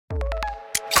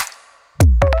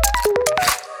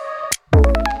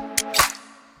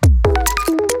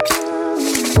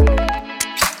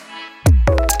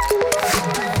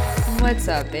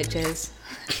up, bitches?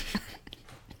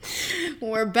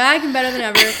 We're back and better than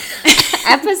ever.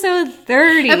 Episode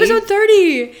 30. Episode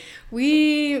 30.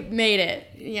 We made it,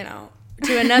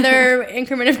 to another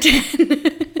increment of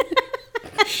 10.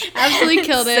 Absolutely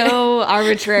killed it. So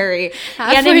arbitrary. Yet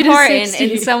Halfway to important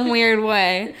 60. in some weird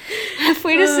way.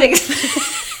 Halfway to 60.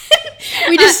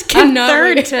 We just cannot A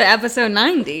third wait. to episode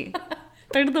 90.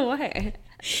 Third of the way.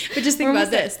 But just think We're about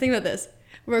almost there. this. Think about this.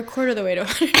 We're a quarter of the way to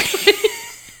 120.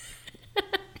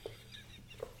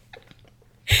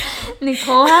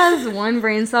 Nicole has one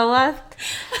brain cell left.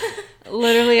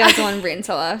 Literally has one brain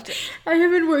cell left. I have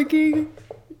been working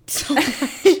so much.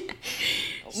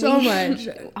 Much.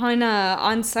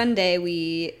 On Sunday,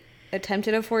 we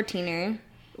attempted a 14er.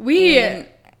 We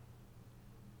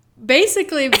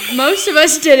basically, most of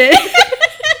us did it.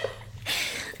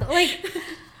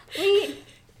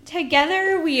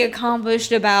 Together, we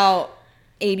accomplished about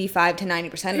 85 to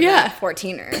 90% of that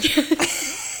 14er.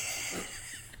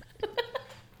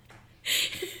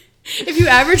 If you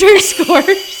average our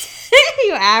scores.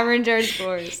 You average our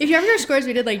scores. If you average our scores,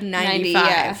 we did like 95. 90,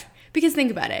 yeah. Because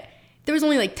think about it. There was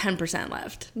only like 10%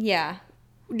 left. Yeah.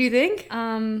 Do you think?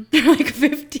 There were like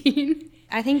 15.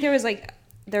 I think there was like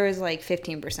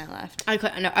 15% left. I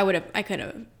would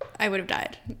have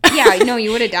died. Yeah, no,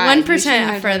 you would have died.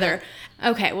 1% further.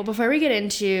 Okay, well, before we get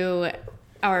into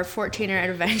our 14er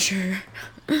adventure,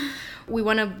 we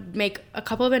want to make a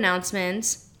couple of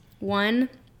announcements. One,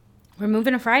 We're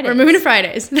moving to Fridays. we're moving to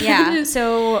Fridays. Yeah,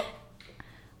 so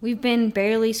we've been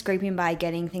barely scraping by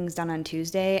getting things done on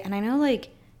Tuesday. And I know,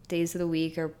 days of the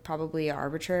week are probably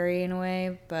arbitrary in a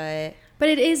way, but But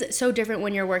it is so different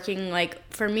when you're working,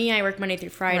 for me, I work Monday through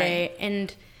Friday, Right.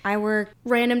 and I work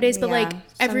random days, but Yeah,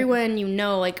 everyone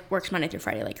works Monday through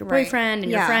Friday, your Right. boyfriend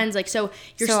and your Yeah. friends, so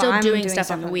you're So still I'm doing doing stuff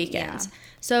stuff on the on- weekends. yeah.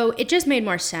 So it just made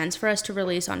more sense for us to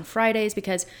release on Fridays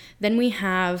because then we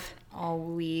have all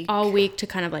week. all week to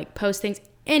kind of post things.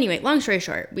 Anyway, long story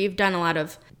short, we've done a lot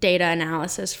of data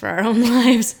analysis for our own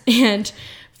lives, and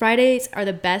Fridays are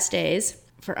the best days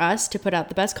for us to put out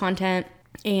the best content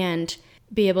and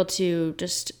be able to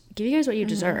just give you guys what you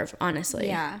deserve, honestly.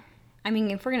 Yeah. I mean,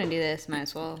 if we're going to do this, might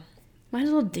as well. Might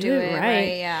as well do it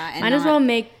right. Yeah. And Might as well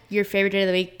make your favorite day of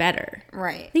the week better.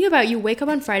 Right. Think about it, you wake up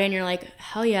on Friday and you're like,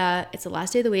 hell yeah, it's the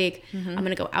last day of the week. I'm going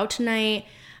to go out tonight.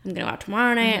 I'm going to go out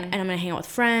tomorrow night, and I'm going to hang out with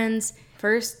friends.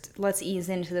 First, let's ease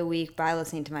into the week by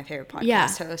listening to my favorite podcast Yeah.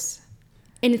 hosts.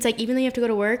 And it's even though you have to go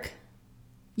to work,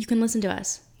 you can listen to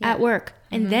us at work.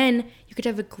 And then you could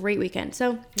have a great weekend.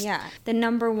 So Yeah. The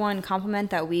number one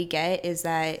compliment that we get is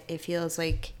that it feels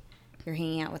like you're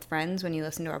hanging out with friends when you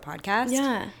listen to our podcast.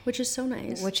 yeah, which is so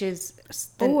nice. Which is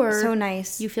Or so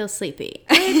nice. you feel sleepy,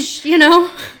 which,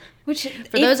 Which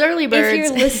for those early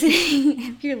birds.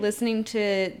 if you're listening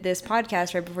to this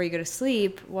podcast right before you go to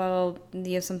sleep, well,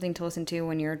 you have something to listen to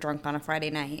when you're drunk on a Friday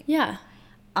night. Yeah.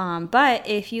 But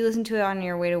if you listen to it on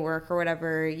your way to work or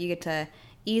whatever, you get to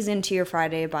ease into your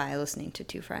Friday by listening to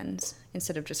two friends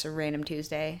instead of just a random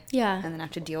Tuesday. Yeah. And then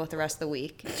have to deal with the rest of the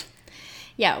week.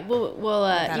 Yeah, we'll you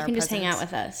our can just hang out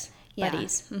presence. with us, Yeah.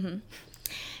 buddies.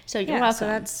 So you're Yeah, welcome. so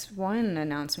that's one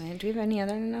announcement. Do we have any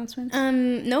other announcements?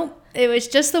 Nope, it was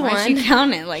just the Why'd one. you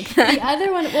count it like that? The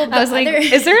other one, well, I was like,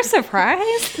 is there a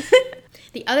surprise?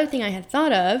 the other thing I had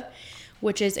thought of,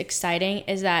 which is exciting,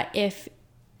 is that if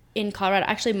in Colorado,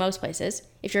 actually most places,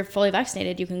 if you're fully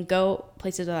vaccinated, you can go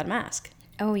places without a mask.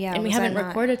 Oh, yeah. And we was haven't that not-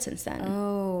 recorded since then.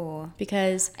 Oh.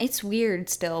 Because It's weird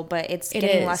still, but it's It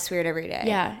getting is. less weird every day.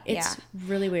 yeah, it's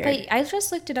really weird. But I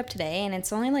just looked it up today, and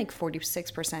it's only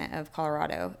 46% of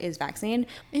Colorado is vaccinated.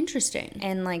 Interesting.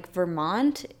 And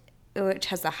Vermont, which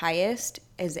has the highest,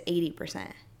 is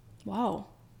 80%. Wow.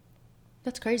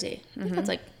 That's crazy. I think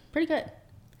that's pretty good.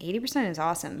 80% is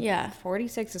awesome. Yeah.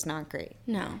 46 is not great.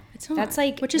 No, it's not. That's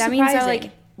which is that means surprising.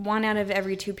 that one out of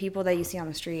every two people that you see on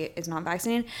the street is not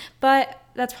vaccinated. But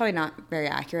that's probably not very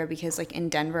accurate because in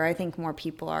Denver, I think more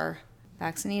people are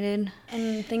vaccinated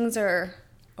and things are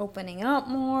opening up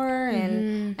more.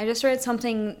 And I just read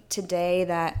something today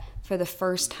that for the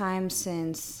first time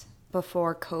since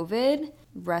before COVID,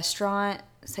 restaurant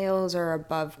sales are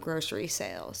above grocery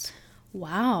sales.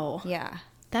 Wow. Yeah.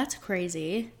 That's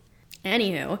crazy.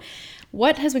 Anywho,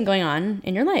 what has been going on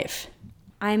in your life?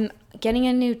 I'm getting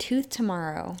a new tooth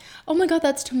tomorrow. Oh my god,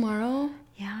 that's tomorrow?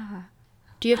 Yeah.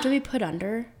 Do you have to be put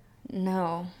under?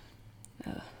 No.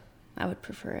 I would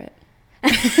prefer it.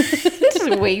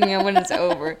 Just wake me up when it's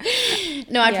over.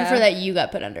 No, I'd Yeah. prefer that you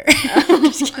got put under.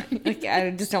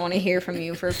 I just don't want to hear from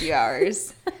you for a few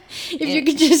hours. If you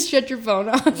could just shut your phone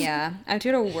off. Yeah. I have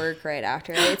to go to work right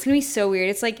after. It's going to be so weird.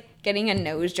 It's getting a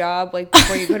nose job like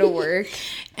before you go to work.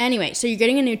 Anyway, so you're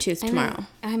getting a new tooth tomorrow.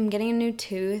 I'm getting a new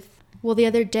tooth. Well, the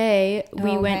other day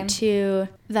we went to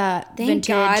that Thank vintage.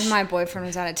 God my boyfriend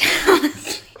was out of town.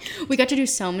 We got to do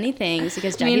so many things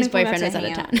because Jackie's boyfriend was out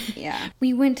of town. Yeah.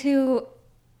 We went to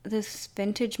this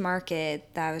vintage market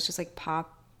that was just like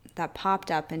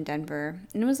popped up in Denver.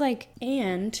 And it was like...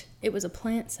 And it was a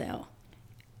plant sale.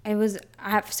 It was...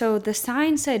 So the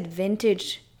sign said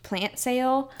vintage plant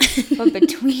sale, but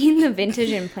between the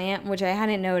vintage and plant, which I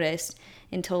hadn't noticed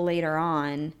until later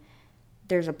on,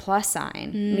 there's a plus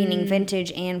sign, meaning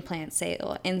vintage and plant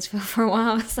sale. And so for a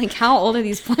while, I was like, how old are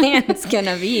these plants going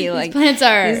to be? Like, these plants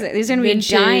are these are going to be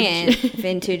giant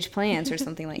vintage plants or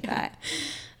something like that.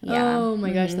 Yeah. Oh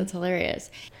my gosh, that's hilarious.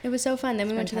 It was so fun. Then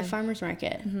we went to the farmer's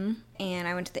market. And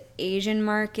I went to the Asian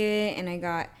market and I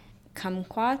got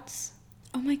kumquats.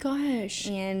 Oh my gosh.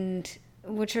 And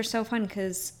which are so fun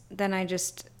because then I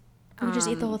just... We just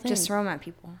eat the whole thing. Just throw them at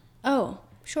people. Oh,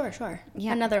 sure.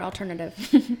 Yeah. Another alternative.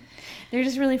 They're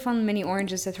just really fun mini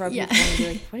oranges to throw at people and be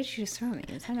like, what did you just throw at me?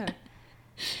 Is that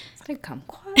a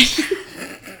kumquat?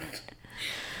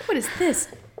 What is this?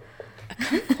 A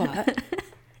kumquat?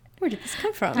 Where did this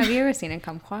come from? Have you ever seen a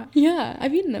kumquat? Yeah,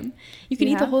 I've eaten them. You can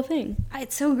eat the have? whole thing.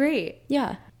 It's so great.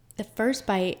 Yeah. The first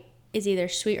bite is either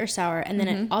sweet or sour, and then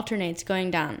it alternates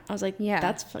going down. I was like,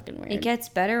 that's fucking weird. It gets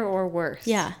better or worse.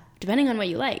 Yeah, depending on what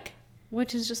you like.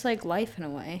 Which is just like life in a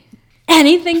way.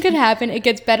 Anything could happen. It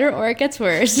gets better or it gets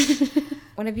worse.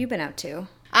 What have you been up to?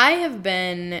 I have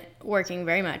been working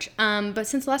very much. But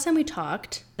since the last time we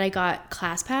talked, I got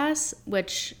ClassPass,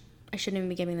 which I shouldn't even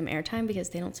be giving them airtime because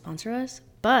they don't sponsor us.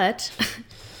 But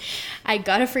I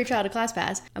got a free trial to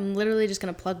ClassPass. I'm literally just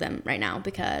going to plug them right now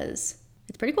because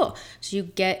it's pretty cool. So you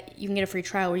can get a free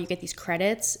trial where you get these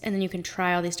credits and then you can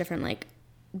try all these different like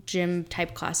gym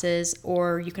type classes,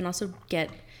 or you can also get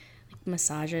like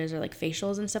massages or like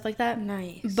facials and stuff like that.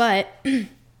 Nice. But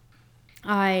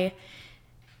I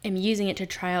am using it to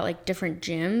try out like different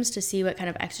gyms to see what kind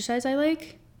of exercise I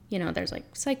like. You know, there's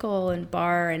like cycle and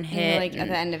bar and HIIT. And like at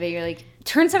the end of it, you're like,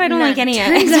 turns out I don't like any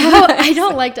turns out I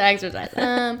don't like to exercise.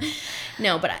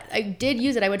 No, but I did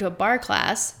use it. I went to a bar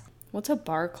class. What's a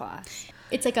bar class?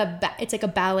 It's like a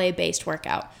ballet based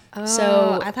workout. Oh,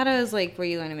 so I thought it was like where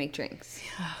you learn to make drinks.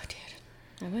 Oh,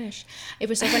 dude. I wish. It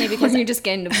was so funny because you just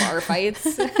get into bar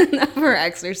fights for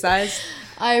exercise.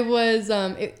 I was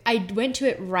I went to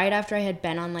it right after I had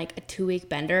been on like a 2-week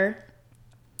bender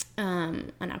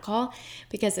on alcohol,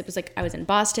 because it was like I was in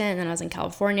Boston and then I was in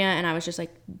California and I was just like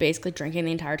basically drinking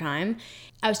the entire time.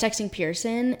 I was texting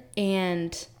Pearson,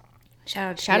 and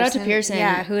shout out to Pearson.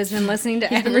 Yeah, who has been listening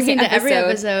to every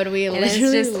episode. We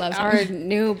literally love him. Our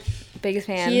new biggest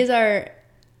fan. He is our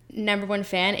number one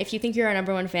fan. If you think you're our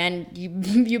number one fan,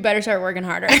 you better start working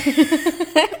harder.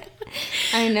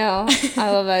 I know.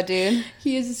 I love that dude.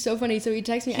 He is so funny. So he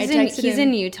texted me. He's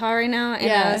in Utah right now, and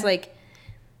Yeah. I was like,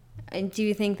 do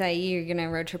you think that you're gonna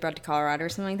road trip out to Colorado or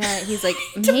something like that? He's like,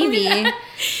 maybe.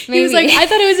 He was like, I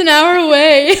thought it was an hour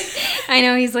away. I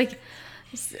know. He's like,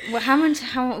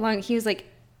 how long? He was like,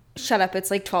 shut up, it's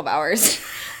like 12 hours.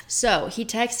 So he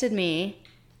texted me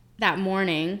that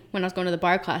morning when I was going to the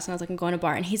bar class, and I was like, I'm going to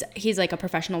bar. And he's like a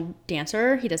professional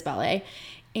dancer. He does ballet.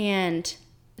 And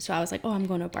so I was like, oh, I'm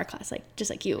going to a bar class, like just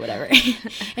like you, whatever.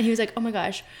 And he was like, oh my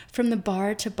gosh, from the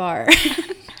bar to bar.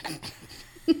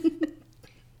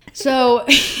 So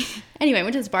anyway, I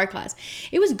went to this bar class.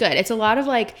 It was good. It's a lot of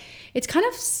like, it's kind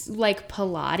of like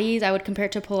Pilates. I would compare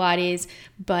it to Pilates,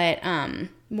 but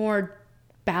more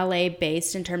ballet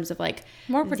based in terms of like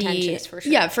more pretentious for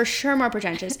sure. Yeah, for sure, more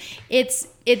pretentious.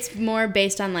 It's more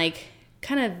based on like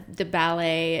kind of the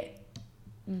ballet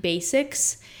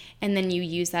basics, and then you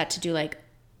use that to do like,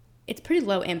 it's pretty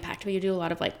low impact, but you do a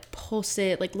lot of like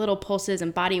pulses, like little pulses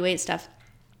and body weight stuff.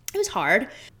 It was hard,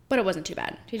 but it wasn't too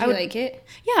bad. Did you like it?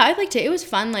 Yeah, I liked it. It was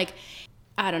fun. Like,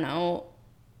 I don't know.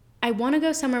 I want to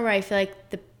go somewhere where I feel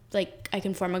like I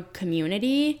can form a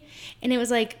community. And it was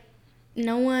like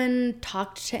no one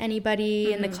talked to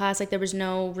anybody in the class. Like there was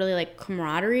no really like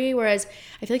camaraderie. Whereas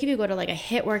I feel like if you go to like a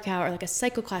HIIT workout or like a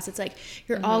cycle class, it's like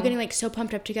you're all getting like so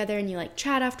pumped up together and you like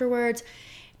chat afterwards.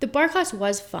 The bar class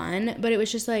was fun, but it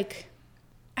was just like,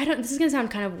 this is going to sound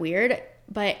kind of weird,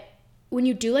 but when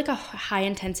you do like a high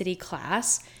intensity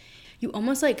class, you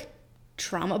almost like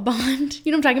trauma bond.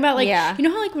 You know what I'm talking about? Like, yeah. You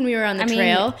know how like when we were on the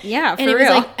trail? Yeah, for and it real.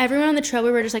 was like everyone on the trail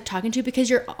we were just like talking to, because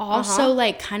you're also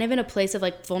like kind of in a place of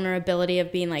like vulnerability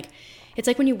of being like, it's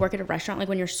like when you work at a restaurant, like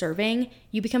when you're serving,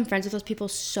 you become friends with those people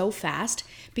so fast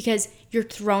because you're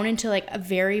thrown into like a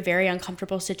very, very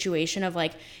uncomfortable situation of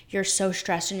like, you're so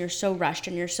stressed and you're so rushed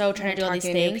and you're so trying to do all these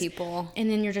things. People. And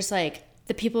then you're just like,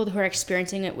 the people who are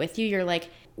experiencing it with you, you're like,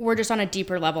 we're just on a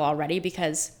deeper level already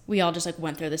because we all just like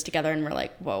went through this together and we're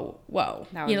like, whoa.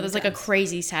 There's like a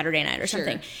crazy Saturday night or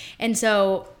something. And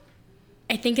so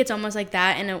I think it's almost like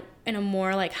that in a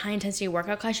more like high intensity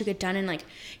workout class, you get done and like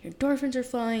your endorphins are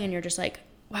flowing and you're just like,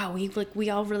 wow, we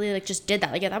all really like just did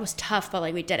that. Like, yeah, that was tough, but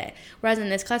like we did it. Whereas in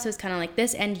this class, it was kind of like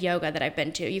this and yoga that I've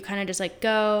been to. You kind of just like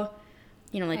go,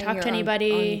 you don't really talk to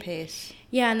anybody. On pace.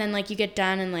 Yeah, and then like you get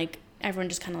done and like everyone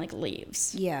just kind of like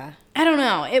leaves. Yeah. I don't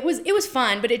know. It was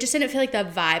fun, but it just didn't feel like the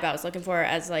vibe I was looking for,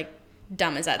 as like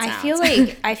dumb as that sounds.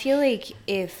 I feel like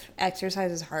if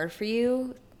exercise is hard for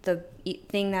you, the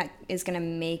thing that is going to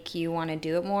make you want to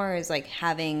do it more is like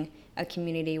having a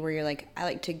community where you're like, I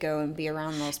like to go and be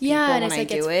around those people when I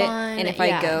do it. Fun. And if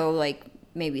I go, like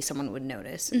maybe someone would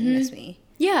notice and miss me.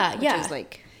 Yeah, which is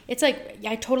like, it's like,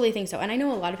 I totally think so. And I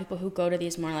know a lot of people who go to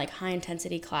these more like high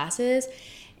intensity classes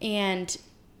and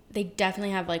they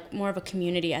definitely have like more of a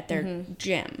community at their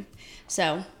gym.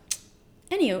 So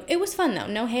anywho, it was fun though.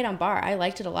 No hate on bar. I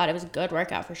liked it a lot. It was a good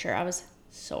workout for sure. I was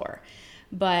sore.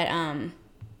 But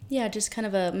yeah, just kind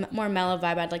of a more mellow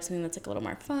vibe. I'd like something that's like a little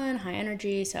more fun, high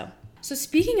energy. So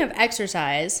speaking of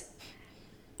exercise,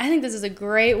 I think this is a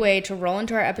great way to roll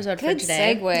into our episode for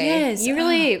today. Good segue. Yes.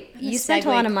 You spent a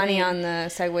lot of money on the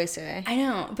segues today. I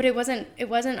know, but it wasn't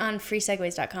on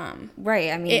freesegways.com.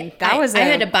 Right. I mean, that was I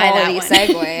had to buy quality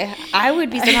that one. segue. I would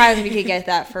be surprised if you could get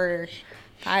that for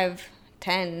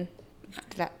 $5-10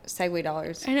 segue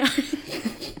dollars. I know.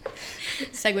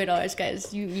 Segway dollars,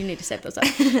 guys. You need to set those up.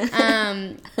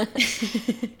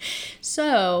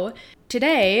 So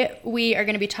today we are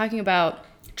going to be talking about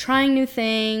trying new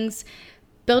things,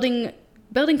 building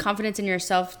confidence in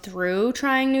yourself through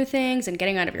trying new things and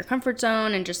getting out of your comfort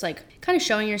zone and just like kind of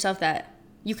showing yourself that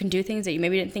you can do things that you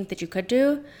maybe didn't think that you could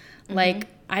do. Mm-hmm. Like,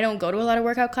 I don't go to a lot of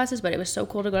workout classes, but it was so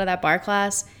cool to go to that bar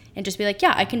class and just be like,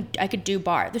 yeah, I could do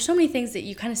bar. There's so many things that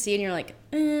you kind of see and you're like,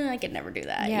 I could never do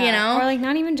that, you know? Or like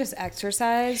not even just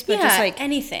exercise, but just like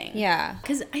anything. Yeah.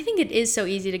 Because I think it is so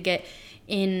easy to get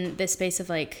in this space of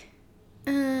like,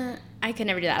 I could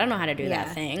never do that. I don't know how to do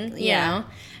that thing, you know?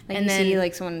 Like and you then see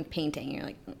like someone painting, you're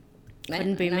like,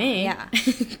 couldn't be me. Yeah.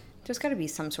 There's got to be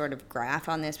some sort of graph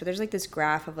on this, but there's like this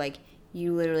graph of like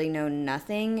you literally know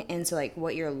nothing, and so like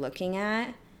what you're looking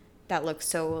at that looks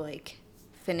so like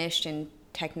finished and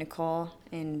technical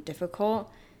and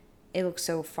difficult, it looks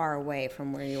so far away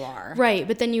from where you are. Right,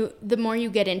 but then the more you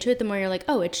get into it, the more you're like,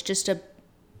 oh, it's just a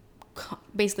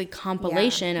basically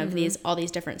compilation of all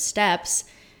these different steps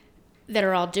that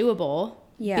are all doable.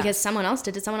 Yeah. Because someone else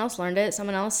did it, someone else learned it,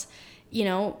 someone else,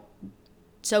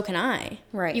 so can I.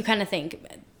 Right. You kind of think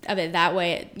of it that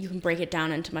way. You can break it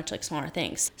down into much like smaller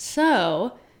things.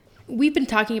 So we've been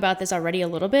talking about this already a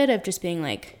little bit of just being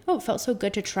like, oh, it felt so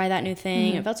good to try that new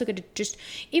thing. It felt so good to just,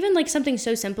 even like something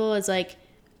so simple as like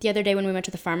the other day when we went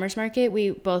to the farmer's market,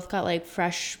 we both got like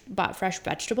bought fresh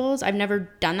vegetables. I've never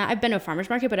done that. I've been to a farmer's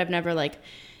market, but I've never like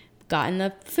gotten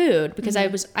the food because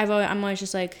I'm always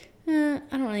just like, I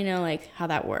don't really know like how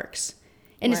that works.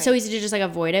 And it's so easy to just like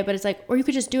avoid it, but it's like, or you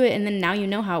could just do it and then now you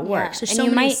know how it works. There's so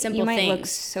many simple things. You might look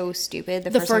so stupid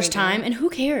the first time, and who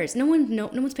cares? No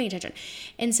one's paying attention.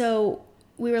 And so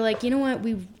we were like, you know what?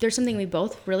 There's something we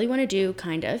both really want to do,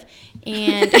 kind of,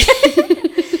 and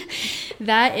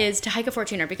that is to hike a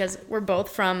 14er because we're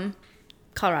both from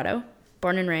Colorado,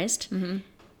 born and raised. Mm-hmm.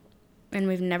 And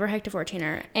we've never hiked a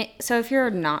 14er. So if you're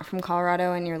not from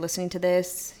Colorado and you're listening to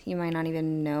this, you might not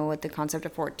even know what the concept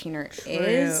of 14er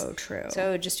is. True.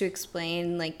 So just to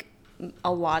explain, like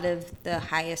a lot of the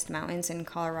highest mountains in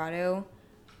Colorado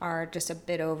are just a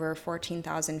bit over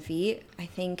 14,000 feet. I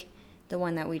think the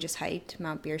one that we just hiked,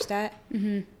 Mount Bierstadt,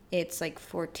 it's like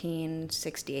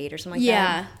 1468 or something like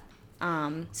that.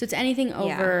 Yeah. So it's anything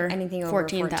over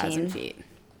 14,000 feet.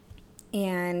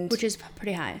 And which is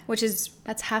pretty high.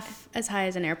 That's half as high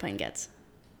as an airplane gets.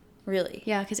 Really?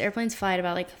 Yeah, because airplanes fly at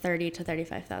about like 30 to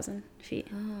 35,000 feet.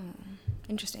 Oh,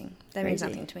 interesting. That means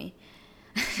nothing to me.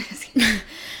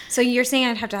 So you're saying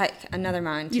I'd have to hike another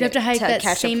mountain? You'd have to hike that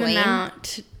same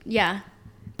amount. Yeah,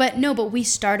 but we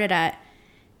started at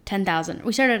 10,000.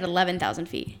 We started at 11,000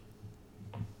 feet.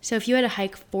 So if you had to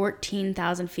hike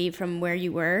 14,000 feet from where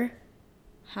you were,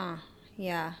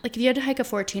 yeah. Like if you had to hike a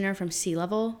 14er from sea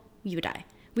level, you would die.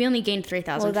 We only gained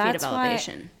 3,000 feet of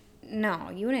elevation.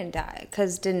 No, you wouldn't die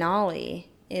because Denali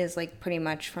is like pretty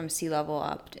much from sea level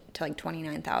up to like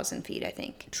 29,000 feet, I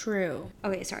think. True.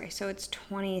 Okay, sorry. So it's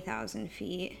 20,000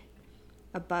 feet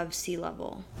above sea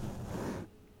level.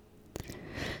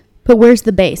 But where's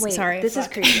the base? Wait, sorry. This is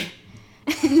crazy.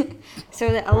 So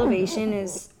the elevation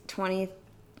is 20,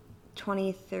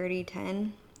 30,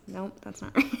 10. Nope, that's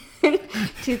not right.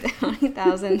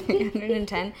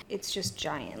 20,310. It's just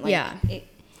giant. Like, yeah.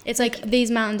 It's like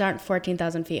these mountains aren't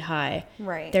 14,000 feet high.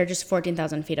 Right. They're just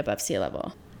 14,000 feet above sea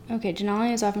level. Okay,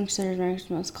 Denali is often considered America's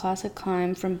most classic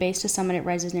climb. From base to summit, it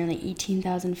rises nearly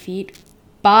 18,000 feet.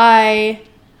 Bye.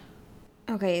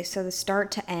 Okay, so the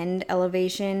start to end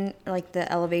elevation, like the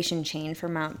elevation change for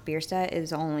Mount Bierstadt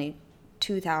is only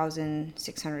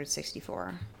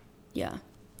 2,664. Yeah.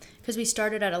 Because we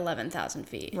started at 11,000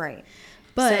 feet. Right.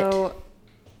 But so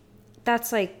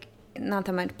that's like not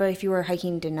that much, but if you were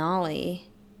hiking Denali,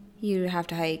 you'd have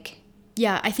to hike.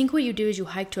 Yeah, I think what you do is you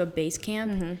hike to a base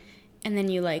camp and then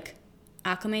you like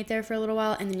acclimate there for a little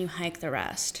while and then you hike the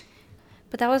rest.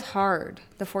 But that was hard,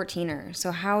 the 14er.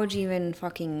 So how would you even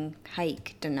fucking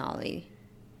hike Denali?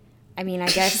 I mean, I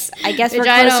guess we're closer.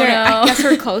 I guess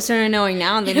we're closer to knowing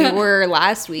now than we were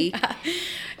last week.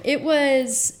 It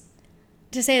was,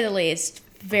 to say the least,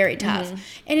 very tough.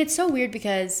 And it's so weird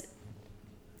because,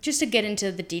 just to get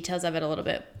into the details of it a little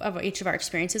bit, of each of our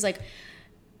experiences, like,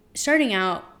 starting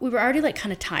out, we were already, like,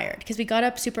 kind of tired because we got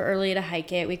up super early to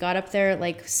hike it. We got up there at,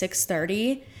 like,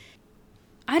 6:30.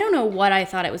 I don't know what I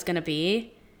thought it was going to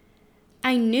be.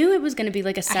 I knew it was going to be,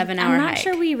 like, a 7-hour hike. I'm not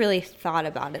sure we really thought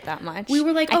about it that much. We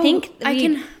were like, I think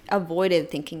we avoided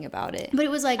thinking about it. But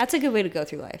it was like... That's a good way to go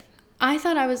through life. I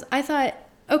thought,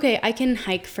 okay, I can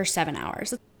hike for 7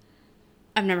 hours.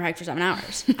 I've never hiked for 7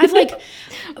 hours. I've, like...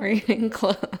 Or even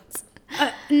close.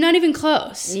 Not even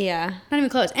close. Yeah. Not even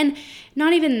close. And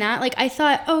not even that. Like, I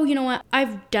thought, oh, you know what?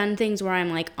 I've done things where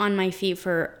I'm, like, on my feet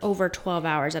for over 12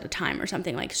 hours at a time or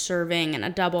something, like serving and a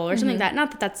double or something like that.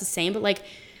 Not that that's the same, but, like,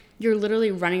 you're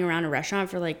literally running around a restaurant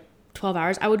for, like, 12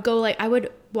 hours. I would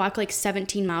walk, like,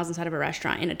 17 miles inside of a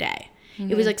restaurant in a day.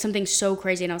 It was, like, something so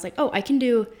crazy. And I was like, oh, I can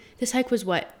do... This hike was,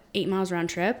 what, 8 miles round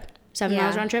trip? 7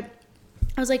 miles round trip?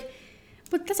 I was like,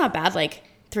 but that's not bad. Like,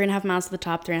 3.5 miles to the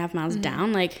top, 3.5 miles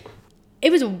down. Like...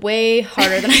 It was way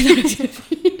harder than I thought it was going to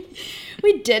be.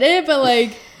 We did it, but,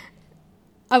 like,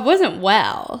 I wasn't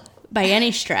well by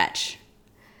any stretch.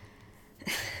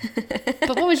 But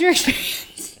what was your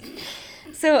experience?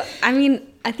 So, I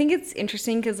mean, I think it's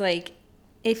interesting because, like,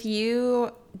 if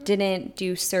you didn't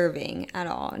do serving at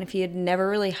all, and if you had never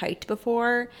really hiked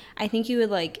before, I think you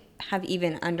would, like, have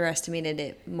even underestimated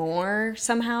it more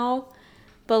somehow.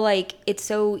 But, like, it's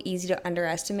so easy to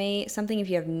underestimate something if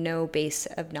you have no base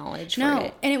of knowledge for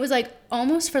it. And it was, like,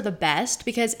 almost for the best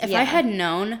because if I had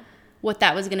known what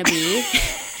that was going to be,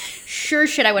 sure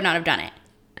shit, I would not have done it.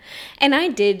 And I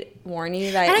did warn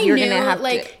you that you're going to have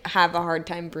to have a hard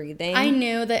time breathing. I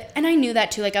knew that, and I knew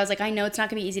that, too. Like, I was like, I know it's not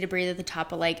going to be easy to breathe at the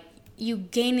top, but, like, you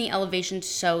gain the elevation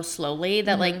so slowly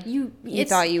that, like, you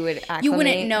thought you would acclimate? You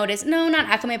wouldn't notice. No, not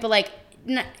acclimate, but, like,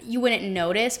 you wouldn't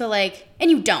notice, but like, and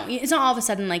you don't. It's not all of a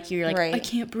sudden like you're like, I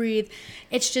can't breathe.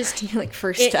 It's just you're like,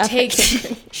 first step. It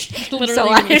takes literally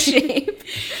so out of shape.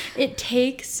 It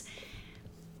takes.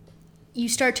 You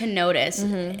start to notice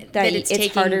that it's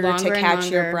taking harder longer to catch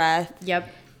and your breath. Yep.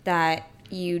 That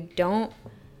you don't.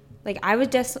 Like, I was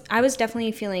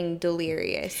definitely feeling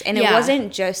delirious, and it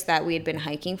wasn't just that we had been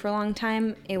hiking for a long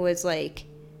time. It was like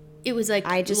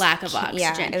lack of oxygen.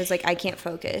 Yeah, it was like, I can't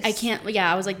focus.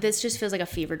 I was like, this just feels like a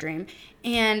fever dream.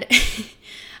 And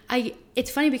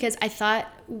it's funny because I thought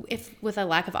if with a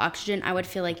lack of oxygen, I would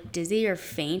feel like dizzy or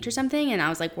faint or something. And I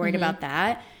was like worried about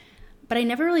that. But I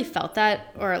never really felt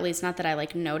that, or at least not that I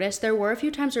like noticed. There were a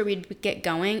few times where we'd get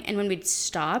going and when we'd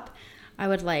stop, I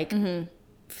would like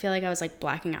feel like I was like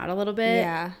blacking out a little bit.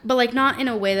 Yeah. But like not in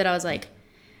a way that I was like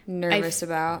nervous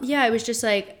about. Yeah, it was just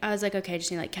like, I was like, okay, I just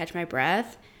need to like catch my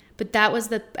breath. But that was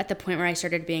at the point where I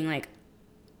started being like,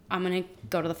 I'm going to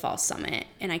go to the false summit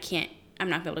and I'm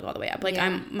not going to be able to go all the way up.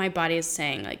 Like my body is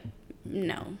saying like,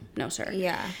 no, sir.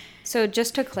 Yeah. So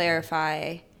just to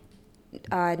clarify,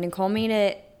 Nicole made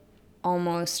it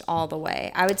almost all the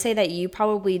way. I would say that you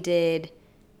probably did.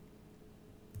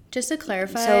 Just to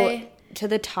clarify. So to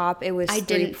the top, it was I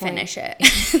didn't finish it.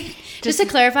 Just to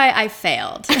clarify, I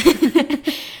failed.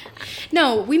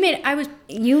 No, you made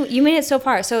it so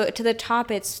far. So to the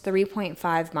top, it's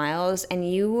 3.5 miles,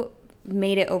 and you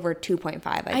made it over 2.5.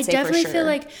 I definitely feel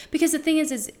like, because the thing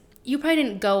is you probably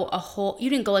didn't go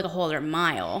like a whole other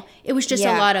mile. It was just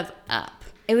a lot of up.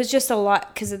 It was just a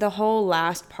lot because the whole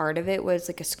last part of it was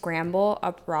like a scramble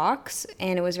up rocks,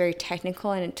 and it was very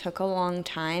technical, and it took a long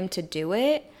time to do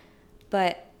it,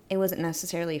 but it wasn't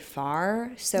necessarily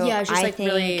far. So yeah, it was just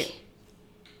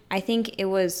I think it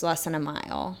was less than a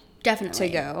mile. Definitely.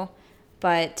 To go.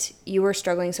 But you were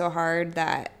struggling so hard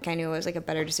that I knew it was like a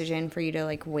better decision for you to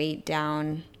like wait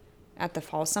down at the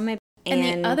fall summit.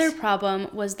 And the other problem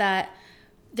was that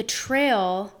the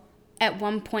trail at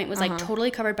one point was like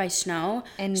totally covered by snow.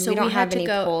 And so we don't have any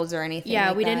poles or anything. Yeah,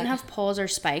 like we that. didn't have poles or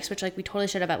spikes, which like we totally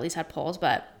should have at least had poles,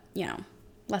 but you know,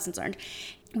 lessons learned.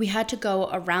 We had to go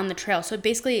around the trail. So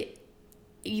basically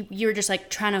you were just like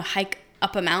trying to hike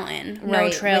up a mountain. Right, No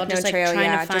trail, like just no trail, like trying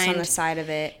yeah, to find just on the side of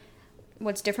it.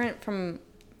 What's different from,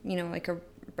 you know, like a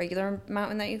regular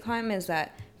mountain that you climb is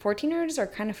that 14ers are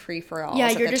kind of free for all. Yeah,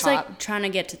 you're just top. Like trying to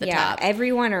get to the top. Yeah,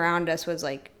 everyone around us was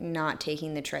like not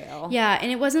taking the trail. Yeah,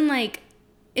 and it wasn't like,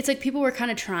 it's like people were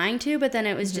kind of trying to, but then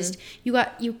it was just,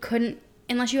 you couldn't,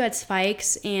 unless you had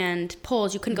spikes and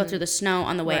poles, you couldn't go through the snow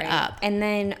on the way up. And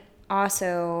then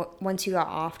also, once you got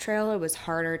off trail, it was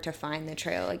harder to find the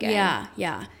trail again.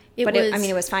 Yeah.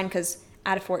 It was fine because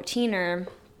at a 14er,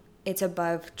 it's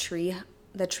above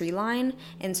the tree line,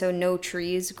 and so no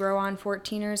trees grow on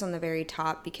 14ers on the very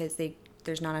top because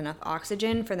there's not enough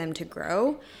oxygen for them to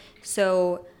grow.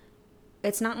 So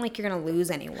it's not like you're gonna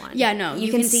lose anyone. Yeah, no,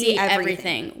 you can see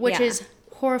everything, which is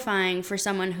horrifying for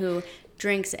someone who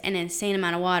drinks an insane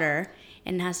amount of water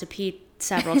and has to pee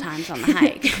several times on the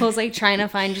hike. I was like trying to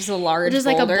find just a large just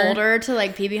boulder. Like a boulder to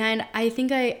like pee behind. I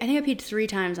think I peed 3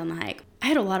 times on the hike. I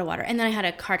had a lot of water, and then I had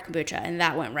a cart kombucha, and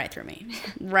that went right through me.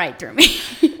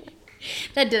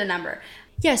 That did a number.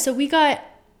 Yeah, so we got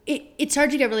it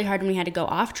started to get really hard when we had to go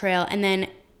off trail, and then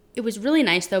it was really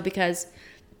nice though because,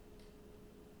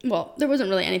 well, there wasn't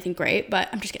really anything great, but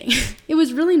I'm just kidding. It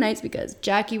was really nice because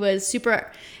Jackie was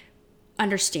super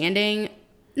understanding,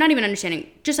 not even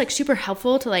understanding, just like super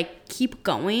helpful to like keep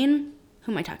going.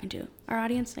 Who am I talking to? Our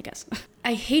audience, I guess.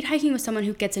 I hate hiking with someone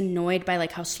who gets annoyed by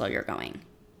like how slow you're going.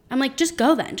 I'm like, just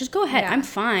go then. Just go ahead. Yeah. I'm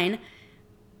fine.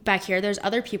 Back here, there's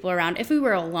other people around. If we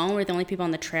were alone, we're the only people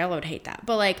on the trail, I would hate that.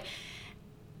 But like,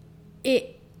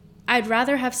 I'd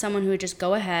rather have someone who would just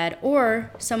go ahead,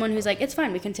 or someone who's like, it's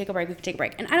fine, we can take a break.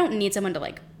 And I don't need someone to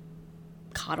like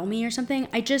coddle me or something.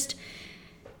 I just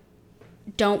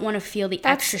don't want to feel the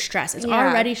extra stress. It's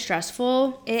already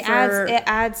stressful. It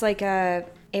adds like a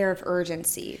air of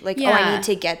urgency. Like, I need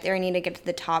to get there. I need to get to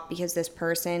the top because this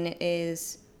person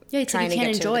is trying to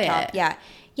get to the top.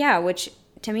 Yeah, which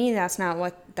to me, that's not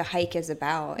what the hike is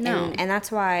about. No. And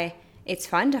that's why it's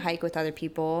fun to hike with other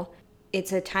people.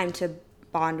 It's a time to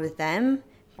bond with them,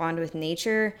 bond with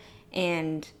nature,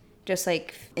 and just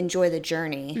like enjoy the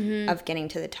journey of getting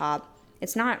to the top.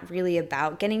 It's not really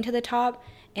about getting to the top.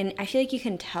 And I feel like you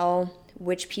can tell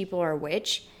which people are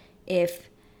which if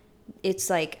it's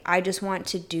like, I just want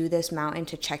to do this mountain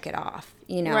to check it off,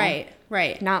 you know?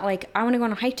 Right. Not like, I want to go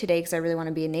on a hike today because I really want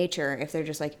to be in nature. If they're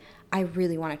just like, I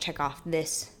really want to check off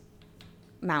this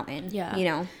mountain, you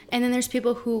know? And then there's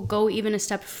people who go even a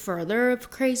step further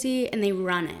of crazy and they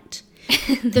run it.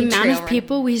 The amount of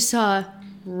people we saw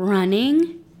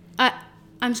running,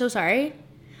 I'm so sorry.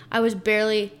 I was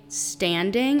barely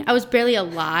standing. I was barely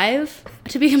alive,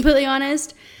 to be completely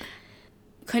honest.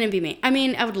 Couldn't be me. I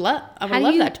mean, I would love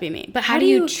that to be me. But how do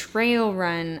you trail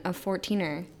run a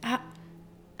 14er?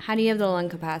 How do you have the lung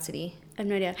capacity? I have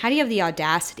no idea. How do you have the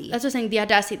audacity? That's what I'm saying. The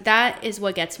audacity, that is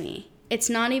what gets me. It's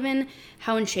not even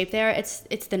how in shape they are. It's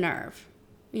the nerve,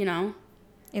 you know?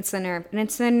 It's the nerve. And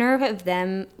it's the nerve of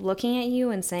them looking at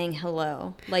you and saying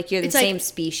hello. Like you're the same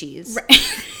species. Right.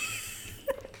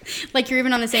 Like you're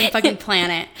even on the same fucking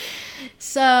planet.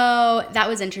 So that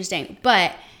was interesting.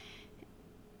 But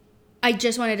I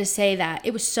just wanted to say that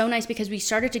it was so nice because we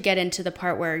started to get into the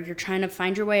part where you're trying to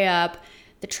find your way up.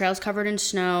 The trail's covered in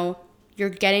snow. You're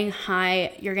getting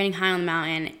high on the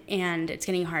mountain, and it's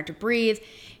getting hard to breathe.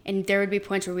 And there would be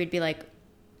points where we'd be like,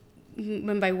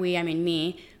 when by we, I mean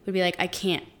me, would be like, I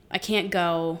can't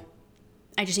go.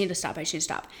 I just need to stop.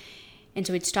 And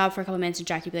so we'd stop for a couple minutes, and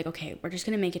Jackie would be like, okay, we're just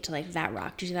going to make it to like that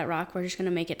rock. Do you see that rock? We're just going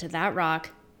to make it to that rock,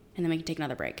 and then we can take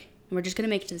another break. And we're just going to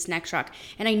make it to this next rock.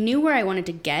 And I knew where I wanted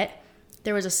to get.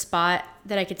 There was a spot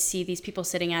that I could see these people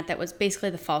sitting at that was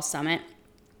basically the false summit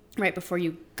right before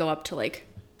you go up to like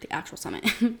the actual summit.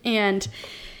 And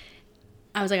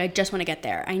I was like, I just want to get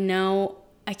there. I know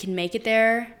I can make it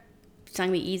there. It's not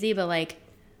gonna be easy, but like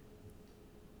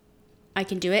I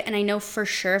can do it. And I know for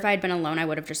sure if I had been alone, I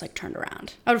would have just like turned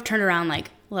around. I would have turned around like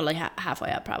literally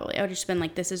halfway up probably. I would have just been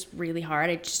like, this is really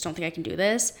hard. I just don't think I can do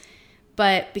this.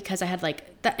 But because I had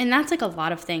like that, and that's like a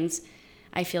lot of things.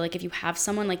 I feel like if you have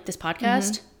someone like this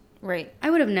podcast, right? I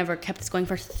would have never kept this going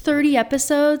for 30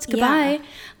 episodes. Goodbye. Yeah.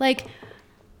 Like,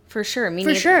 for sure.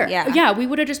 Yeah, we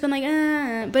would have just been like,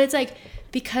 but it's like,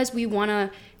 because we want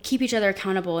to keep each other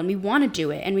accountable and we want to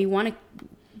do it and we want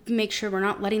to make sure we're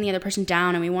not letting the other person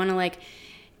down and we want to like,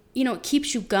 you know, it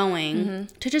keeps you going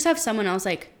to just have someone else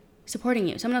like supporting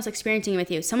you, someone else experiencing with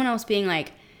you, someone else being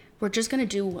like, we're just going to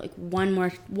do like one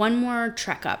more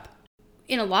trek up.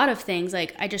 in a lot of things,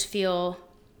 like, I just feel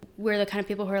we're the kind of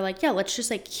people who are like, yeah, let's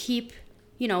just like keep,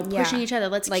 you know, pushing each other.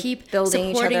 Let's like keep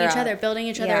supporting each other, building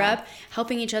each other up,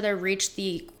 helping each other reach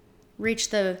the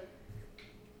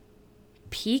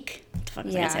peak. What the fuck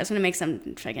was I gonna say? I was gonna make some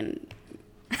fucking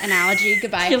analogy.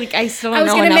 Goodbye. You're like, I still don't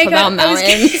know enough about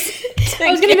mountains.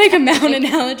 I was gonna make a mountain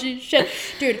analogy. Shit,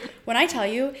 dude. When I tell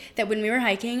you that when we were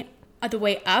hiking the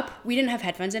way up, we didn't have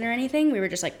headphones in or anything. We were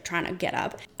just like trying to get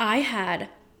up. I had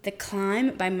The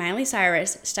Climb by Miley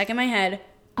Cyrus stuck in my head.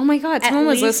 Oh my God, someone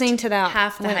was listening to that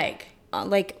half the hike.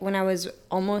 Like when I was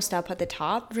almost up at the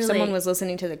top, someone was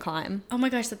listening to The Climb. Oh my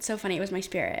gosh, that's so funny. It was my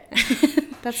spirit.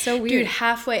 That's so weird.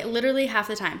 Dude, literally half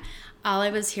the time, all I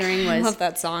was hearing was... I love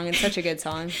that song. It's such a good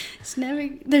song.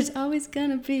 There's always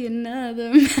gonna be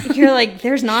another. You're like,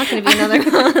 there's not gonna be another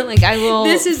one. Like, I will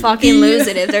fucking lose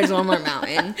it if there's one more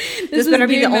mountain. This better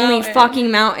be the only fucking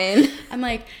mountain. I'm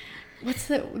like,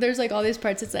 there's like all these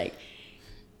parts. It's like,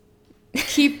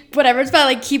 keep, whatever. It's about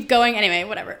like, keep going. Anyway,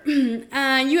 whatever. You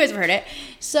guys have heard it.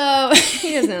 So.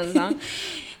 He doesn't know the song.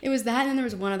 It was that, and then there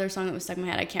was one other song that was stuck in my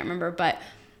head. I can't remember, but...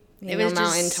 It was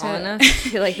mountain just tall enough. I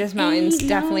feel like this mountain's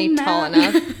definitely tall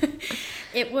enough.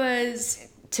 It was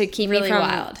to keep really me from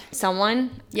wild.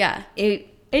 Someone. Yeah.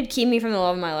 It'd keep me from the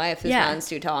love of my life. This mountain's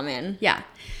too tall, man. Yeah.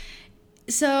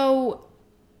 So,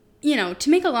 you know, to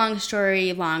make a long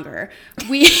story longer,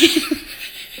 which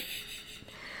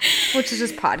is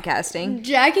just podcasting.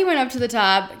 Jackie went up to the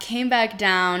top, came back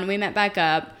down, we met back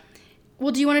up.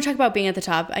 Well, do you want to talk about being at the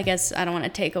top? I guess I don't want to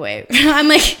take away. I'm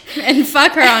like, and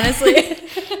fuck her, honestly.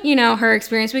 You know, her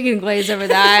experience, we can glaze over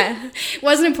that.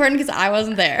 Wasn't important because I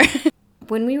wasn't there.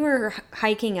 When we were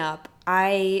hiking up,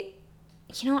 I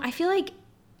feel like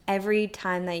every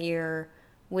time that you're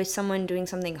with someone doing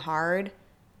something hard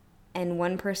and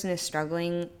one person is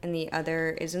struggling and the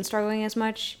other isn't struggling as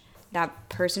much, that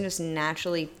person just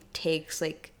naturally takes,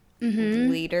 like,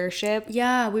 leadership.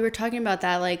 Yeah, we were talking about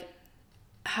that, like,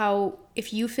 how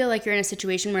if you feel like you're in a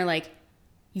situation where like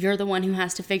you're the one who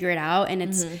has to figure it out and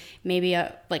it's maybe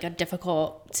a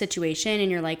difficult situation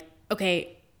and you're like,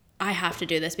 okay, I have to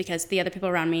do this because the other people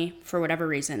around me, for whatever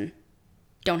reason,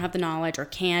 don't have the knowledge or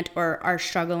can't or are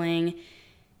struggling,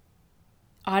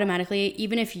 automatically,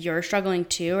 even if you're struggling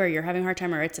too or you're having a hard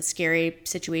time or it's a scary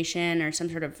situation or some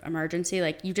sort of emergency,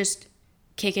 like you just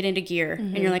kick it into gear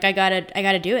and you're like, I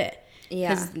gotta do it.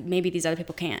 Yeah. Because maybe these other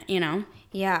people can't, you know?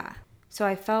 Yeah. So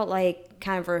I felt like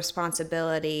kind of a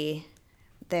responsibility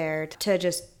there to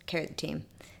just carry the team.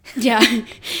 Yeah.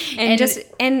 and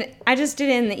I just did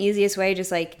it in the easiest way,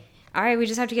 just like, all right, we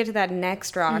just have to get to that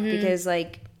next rock because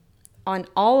like on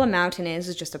all a mountain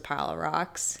is just a pile of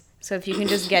rocks. So if you can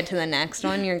just get to the next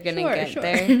one, you're going to get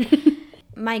there.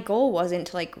 My goal wasn't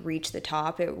to like reach the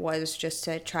top. It was just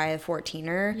to try a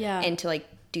 14er and to like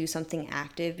do something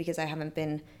active because I haven't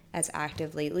been as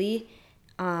active lately.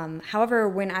 However,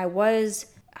 when I was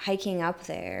hiking up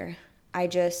there, I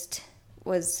just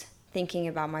was thinking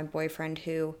about my boyfriend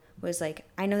who was like,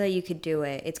 I know that you could do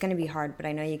it. It's going to be hard, but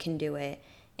I know you can do it.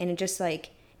 And it just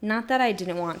like, not that I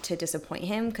didn't want to disappoint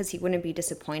him because he wouldn't be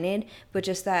disappointed, but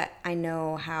just that I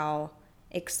know how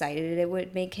excited it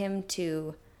would make him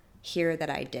to hear that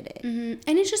I did it. And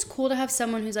it's just cool to have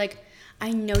someone who's like, I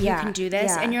know you can do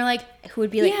this. And you're like... Who would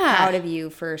be like proud of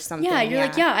you for something. Yeah, you're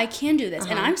like, I can do this.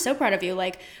 And I'm so proud of you.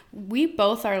 Like, we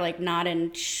both are like not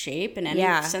in shape in any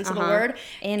sense of the word.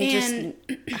 And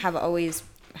just have always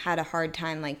had a hard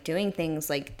time like doing things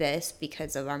like this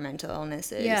because of our mental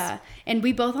illnesses. Yeah. And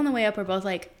we both on the way up were both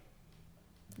like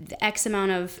the X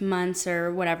amount of months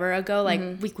or whatever ago, like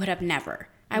we could have never.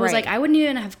 I was like, I wouldn't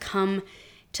even have come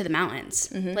to the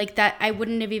mountains. Like that, I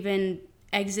wouldn't have even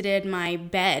exited my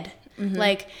bed.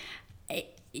 Like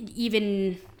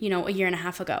even, you know, a year and a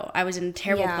half ago, I was in a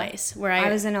terrible place where I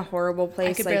was in a horrible place.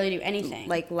 I could barely do anything.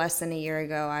 Like less than a year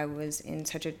ago, I was in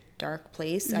such a dark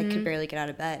place. I could barely get out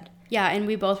of bed. Yeah. And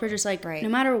we both were just like, no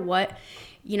matter what,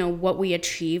 you know, what we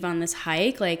achieve on this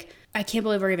hike, like, I can't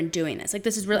believe we're even doing this. Like,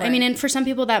 this is really, I mean, and for some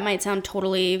people that might sound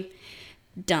totally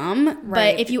dumb,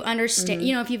 but if you understand,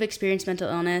 you know, if you've experienced mental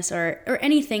illness or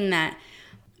anything that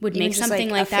would make something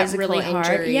like that really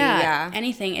hard. Yeah,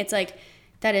 anything. It's like,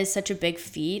 that is such a big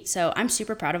feat. So I'm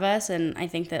super proud of us. And I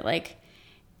think that like,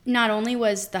 not only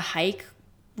was the hike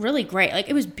really great, like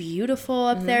it was beautiful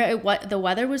up there. The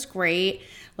weather was great.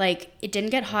 Like it didn't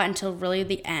get hot until really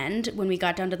the end when we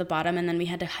got down to the bottom and then we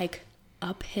had to hike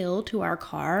uphill to our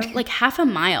car. Like half a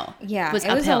mile was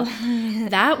uphill.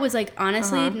 That was like,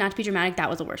 honestly, not to be dramatic, that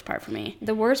was the worst part for me.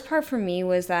 The worst part for me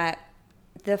was that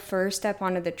the first step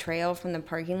onto the trail from the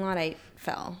parking lot, I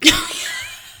fell.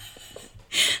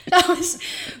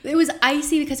 It was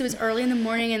icy because it was early in the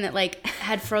morning and it like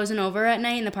had frozen over at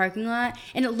night in the parking lot,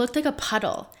 and it looked like a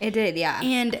puddle. It did, yeah.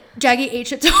 And Jackie ate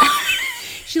shit so hard.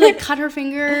 She like cut her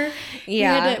finger.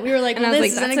 Yeah. We were like, and well, I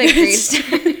was this like, isn't that's a a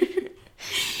good great start.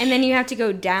 And then you have to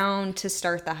go down to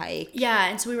start the hike. Yeah,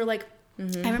 and so we were like, I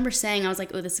remember saying, I was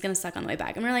like, oh, this is going to suck on the way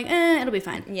back. And we were like, it'll be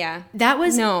fine. Yeah. That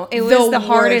was it was the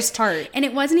hardest part. And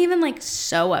it wasn't even like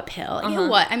so uphill. You know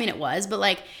what? I mean, it was, but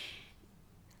like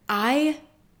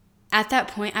at that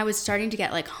point, I was starting to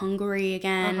get like hungry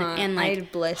again and like I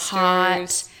had blisters.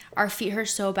 hot. Our feet hurt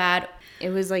so bad. It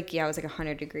was like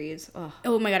 100 degrees. Ugh.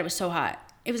 Oh my God, it was so hot.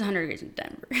 It was 100 degrees in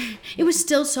Denver. It was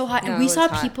still so hot. And No, we it was saw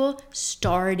hot. people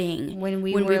starting When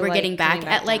we were were, like, getting back coming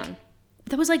back at like, down.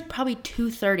 that was like probably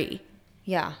 2:30.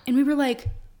 Yeah. And we were like,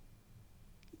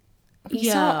 We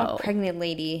saw a pregnant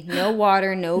lady. No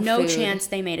water, no food. No chance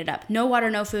they made it up. No water,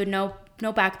 no food, no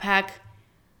backpack.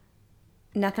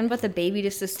 Nothing but the baby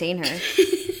to sustain her.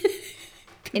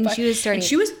 And she was starting. And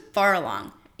she was far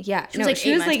along. Yeah. She was like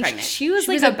 8 months pregnant. She was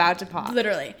like about to pop.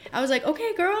 Literally. I was like,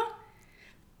 okay, girl.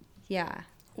 Yeah.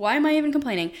 Why am I even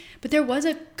complaining? But there was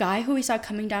a guy who we saw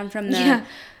coming down from the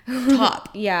top.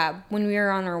 Yeah. When we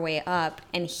were on our way up,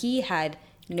 and he had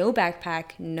no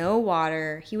backpack, no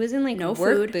water. He was in like No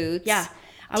work food. boots. Yeah.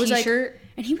 I was t-shirt. like,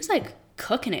 and he was like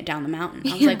cooking it down the mountain.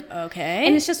 I was like, okay.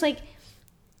 And it's just like,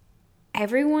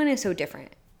 everyone is so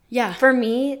different. Yeah. For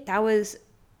me, that was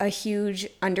a huge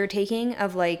undertaking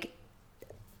of like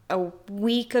a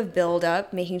week of build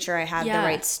up, making sure I had the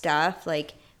right stuff,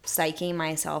 like psyching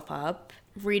myself up.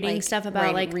 Reading like, stuff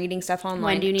about like reading stuff online,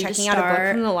 when do you need to checking out a book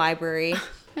start? from the library.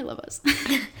 I love us.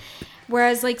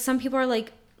 Whereas like some people are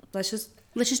like, let's just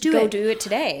do go it. do it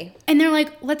today. And they're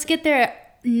like, let's get there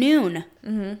at noon.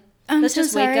 Mm-hmm. Let's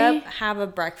just wake up, have a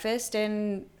breakfast,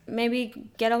 and maybe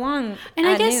get along And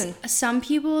at I guess noon. some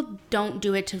people don't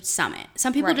do it to summit.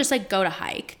 Some people Right. just like go to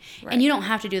hike, and you don't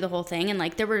have to do the whole thing. And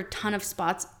like there were a ton of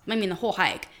spots. I mean, the whole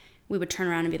hike, we would turn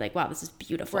around and be like, "Wow, this is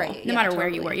beautiful." Right, No yeah, matter where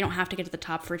you totally. were, you don't have to get to the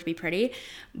top for it to be pretty.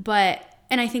 But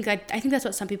I think that's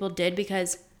what some people did,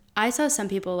 because I saw some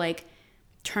people like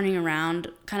turning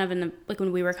around kind of in the like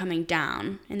when we were coming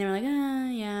down, and they were like,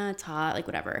 yeah, it's hot, like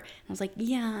whatever. And I was like,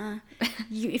 yeah,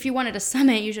 if you wanted to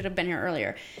summit, you should have been here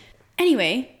earlier.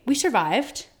 Anyway, we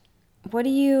survived. What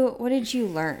did you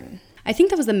learn? I think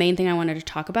that was the main thing I wanted to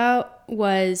talk about.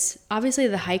 Was obviously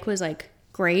the hike was like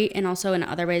great, and also in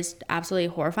other ways absolutely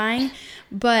horrifying,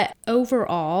 but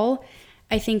overall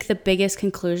I think the biggest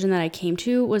conclusion that I came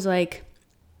to was like,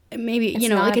 maybe It's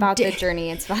not like about a the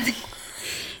journey. It's about the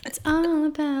It's all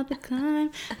about the climb.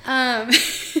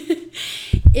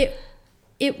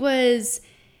 It was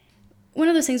one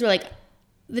of those things where like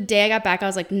the day I got back, I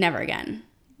was like, never again.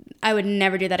 I would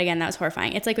never do that again. That was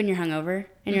horrifying. It's like when you're hungover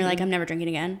and you're like, I'm never drinking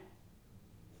again.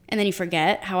 And then you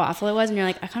forget how awful it was, and you're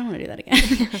like, I kind of want to do that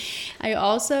again. I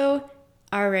also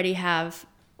already have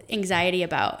anxiety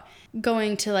about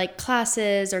going to like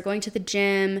classes or going to the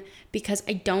gym, because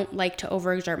I don't like to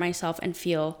overexert myself and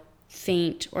feel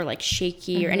faint or like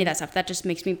shaky or any of that stuff. That just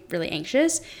makes me really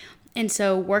anxious. And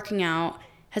so working out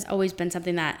has always been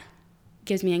something that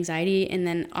gives me anxiety. And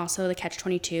then also the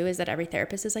catch-22 is that every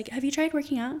therapist is like, have you tried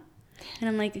working out? And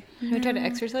I'm like, no, Have you tried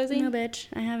exercising? No, bitch,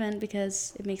 I haven't,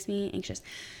 because it makes me anxious.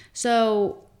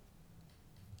 So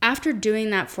after doing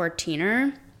that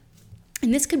 14er,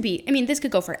 and this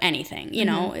could go for anything, you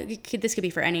know, this could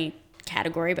be for any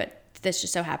category, but this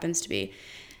just so happens to be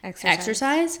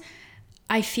exercise.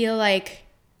 I feel like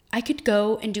I could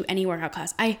go and do any workout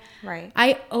class. I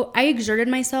exerted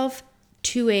myself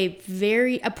to a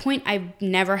point I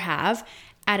never have,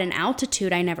 at an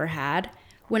altitude I never had.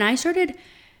 When we started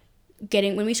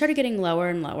getting lower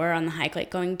and lower on the hike,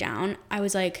 like going down, I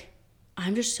was like,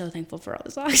 I'm just so thankful for all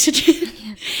this oxygen.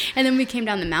 Yeah. And then we came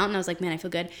down the mountain, I was like, man, I feel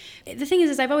good. The thing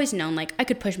is I've always known like I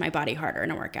could push my body harder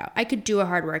in a workout. I could do a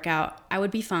hard workout. I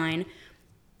would be fine.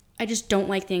 I just don't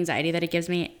like the anxiety that it gives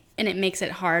me, and it makes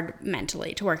it hard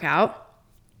mentally to work out.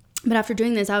 But after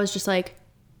doing this, I was just like,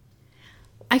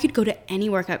 I could go to any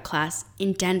workout class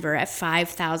in Denver at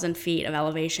 5,000 feet of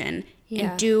elevation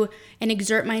and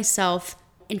exert myself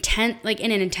in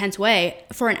an intense way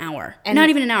for an hour. And not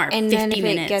even an hour, and 50 then if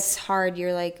minutes. it gets hard,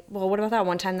 you're like, well, what about that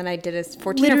one time that I did a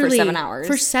 14 for 7 hours?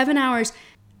 For 7 hours.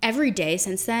 Every day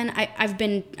since then, I've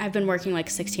been working like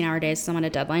 16-hour days, so I'm on a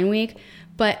deadline week.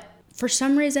 But for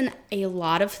some reason, a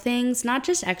lot of things, not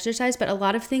just exercise, but a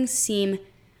lot of things seem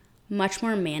much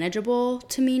more manageable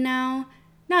to me now.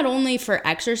 Not only for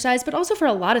exercise, but also for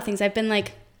a lot of things. I've been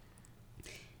like,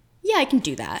 yeah, I can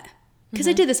do that. because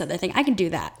I did this other thing. I can do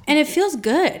that. And it feels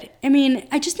good. I mean,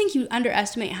 I just think you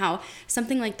underestimate how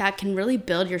something like that can really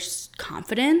build your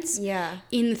confidence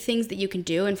in the things that you can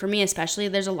do. And for me especially,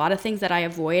 there's a lot of things that I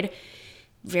avoid,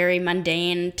 very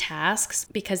mundane tasks,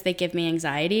 because they give me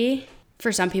anxiety.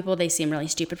 For some people, they seem really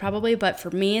stupid probably. But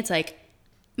for me, it's like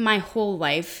my whole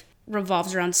life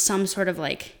revolves around some sort of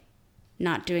like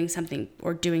not doing something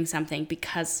or doing something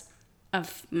because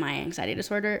of my anxiety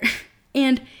disorder.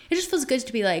 And it just feels good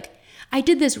to be like, I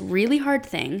did this really hard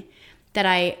thing that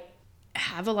I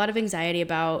have a lot of anxiety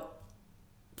about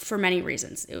for many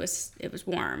reasons. It was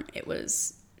warm. It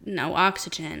was no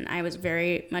oxygen. I was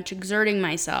very much exerting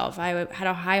myself. I had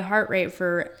a high heart rate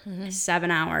for 7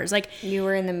 hours. Like, you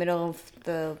were in the middle of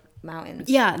the mountains.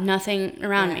 Yeah, nothing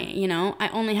around me, you know? I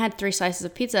only had 3 slices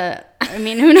of pizza. I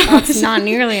mean, who knows? That's not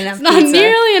nearly enough pizza. Not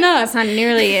nearly enough. That's not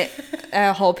nearly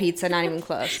a whole pizza, not even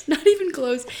close. Not even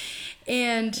close.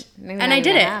 And I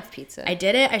did it. Half pizza. I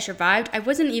did it. I survived. I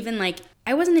wasn't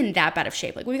in that bad of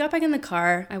shape. Like, when we got back in the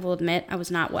car, I will admit, I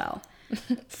was not well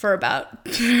for about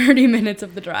 30 minutes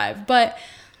of the drive. But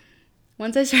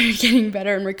once I started getting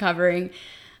better and recovering,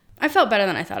 I felt better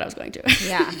than I thought I was going to.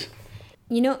 Yeah.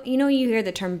 You know, you hear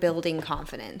the term building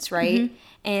confidence, right? Mm-hmm.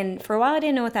 And for a while I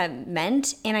didn't know what that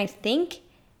meant. And I think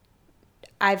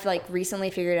I've like recently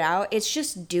figured it out. It's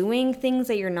just doing things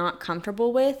that you're not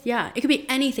comfortable with. Yeah. It could be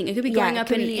anything. It could be going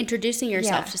up and introducing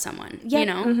yourself to someone. Yeah. You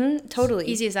know? Mm-hmm, totally.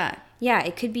 Easy as that. Yeah.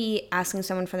 It could be asking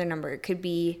someone for their number. It could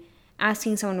be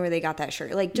asking someone where they got that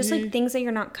shirt. Like, just like things that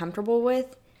you're not comfortable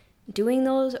with, doing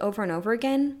those over and over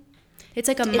again. It's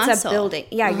like a muscle. It's a building.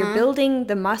 Yeah, you're building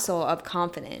the muscle of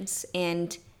confidence.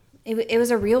 And it was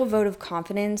a real vote of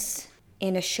confidence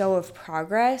and a show of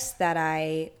progress that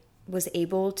I was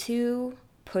able to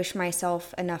push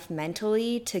myself enough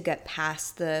mentally to get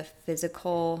past the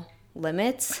physical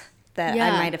limits that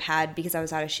I might have had because I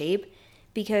was out of shape.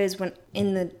 Because when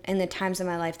in the times of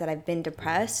my life that I've been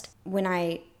depressed, when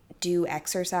I do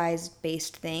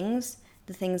exercise-based things,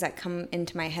 the things that come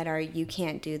into my head are, you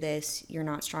can't do this, you're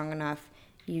not strong enough,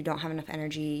 you don't have enough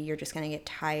energy, you're just going to get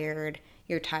tired,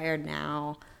 you're tired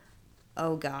now,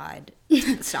 oh God,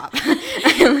 stop.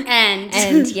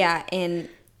 and yeah, and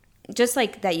just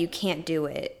like that, you can't do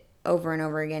it over and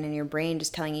over again in your brain,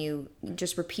 just telling you,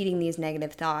 just repeating these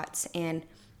negative thoughts. And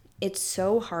it's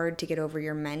so hard to get over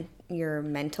your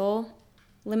mental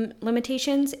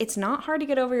limitations. It's not hard to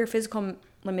get over your physical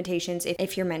limitations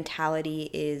if your mentality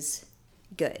is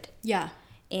good. Yeah.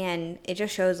 And it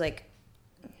just shows like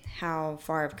how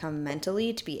far I've come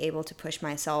mentally to be able to push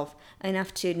myself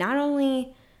enough to not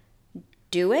only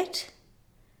do it,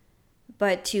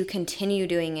 but to continue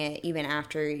doing it even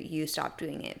after you stop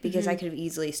doing it, because I could have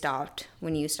easily stopped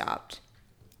when you stopped.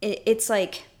 It's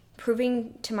like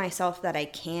proving to myself that I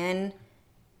can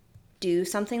do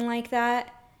something like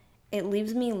that. It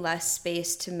leaves me less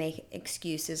space to make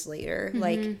excuses later.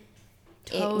 Like,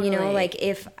 totally. You know, like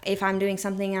if I'm doing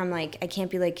something, I'm like, I can't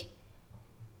be like,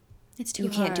 it's too you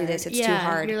hard. Can't do this. It's too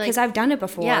hard. Because like, I've done it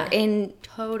before. Yeah, in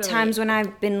totally. Times when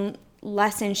I've been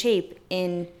less in shape,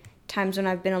 in times when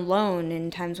I've been alone, in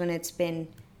times when it's been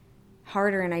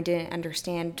harder and I didn't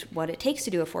understand what it takes to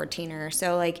do a 14er.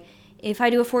 So like, if I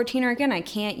do a 14er again, I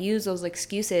can't use those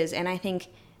excuses. And I think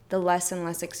the less and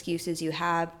less excuses you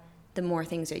have, the more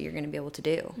things that you're going to be able to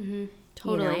do.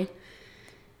 Totally. You know?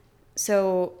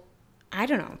 So, I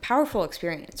don't know. Powerful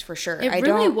experience for sure. It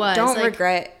really was. Don't like,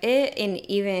 regret it. And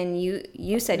even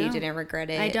you said you didn't regret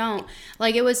it. I don't.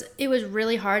 Like, it was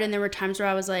really hard. And there were times where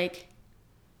I was like,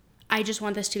 I just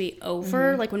want this to be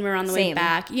over. Like when we were on the way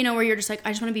back, you know, where you're just like,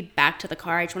 I just want to be back to the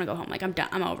car. I just want to go home. Like, I'm done.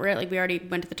 I'm over it. Like, we already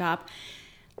went to the top.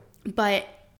 But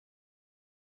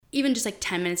even just like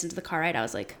 10 minutes into the car ride, I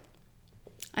was like,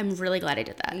 I'm really glad I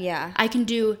did that. Yeah. I can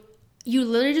do, you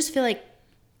literally just feel like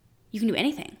you can do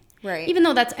anything. Right. Even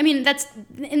though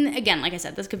and again, like I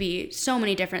said, this could be so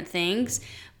many different things,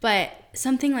 but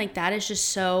something like that is just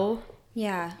so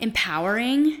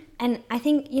empowering. And I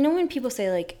think, you know, when people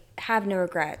say like, have no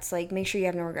regrets, like make sure you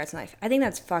have no regrets in life, I think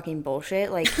that's fucking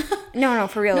bullshit. Like, no,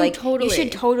 for real. No, like, totally. You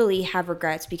should totally have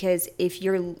regrets, because if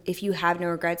you have no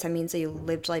regrets, that means that you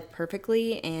lived life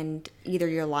perfectly, and either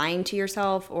you're lying to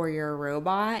yourself or you're a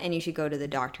robot, and you should go to the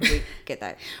doctor to get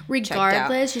that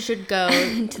regardless, you should go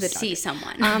to the see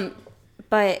someone.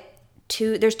 But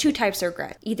there's 2 types of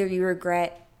regret. Either you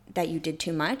regret that you did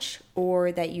too much,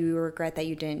 or that you regret that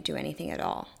you didn't do anything at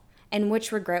all. And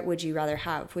which regret would you rather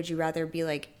have? Would you rather be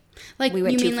like we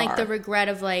went you too mean far? like the regret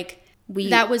of like,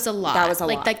 that was a lot. That was a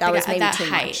like, lot. Like that was maybe that too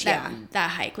hike, much. That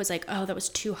hike was like, oh, that was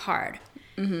too hard.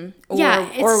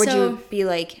 Mm-hmm. Or would you be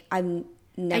like,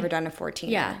 never done a 14er.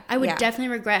 Yeah, I would definitely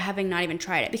regret having not even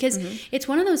tried it, because it's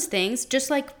one of those things, just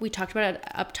like we talked about it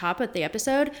up top at the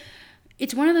episode,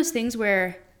 it's one of those things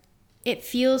where it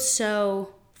feels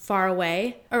so far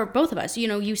away, or both of us, you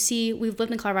know, we've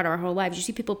lived in Colorado our whole lives. You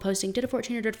see people posting, did a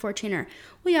 14er.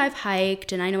 Well, yeah, I've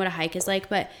hiked and I know what a hike is like,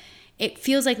 but it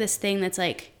feels like this thing that's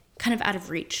like kind of out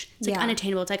of reach. It's like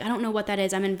unattainable. It's like, I don't know what that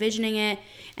is. I'm envisioning it.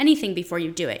 Anything before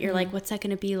you do it. You're like, what's that going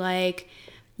to be like?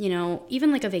 You know,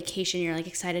 even like a vacation, you're like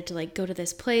excited to like go to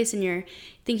this place and you're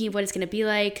thinking of what it's going to be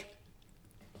like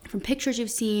from pictures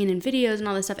you've seen and videos and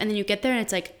all this stuff. And then you get there and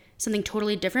it's like something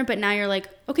totally different. But now you're like,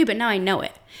 okay, but now I know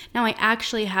it. Now I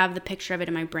actually have the picture of it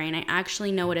in my brain. I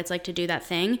actually know what it's like to do that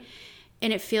thing.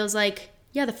 And it feels like,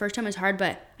 yeah, the first time was hard,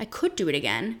 but I could do it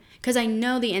again because I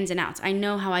know the ins and outs. I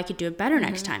know how I could do it better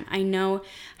next time. I know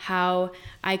how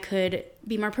I could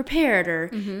be more prepared or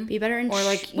be better in or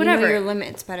like whatever. You know your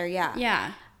limits better. Yeah.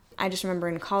 Yeah. I just remember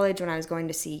in college when I was going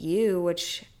to CU,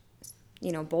 which,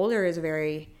 you know, Boulder is a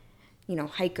very, you know,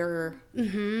 hiker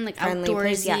like friendly outdoorsy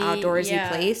place. Yeah, outdoorsy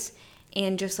place.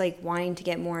 And just like wanting to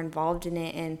get more involved in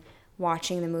it and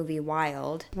watching the movie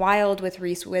Wild. Wild with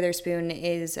Reese Witherspoon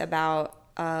is about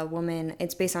a woman,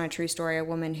 it's based on a true story, a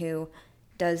woman who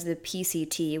does the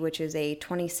PCT, which is a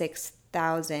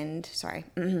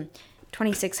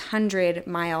 2,600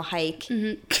 mile hike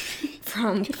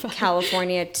from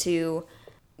California to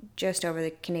just over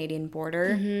the Canadian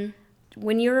border.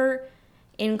 When you're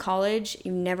in college,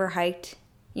 you've never hiked.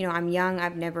 You know, I'm young,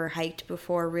 I've never hiked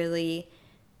before really.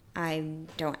 I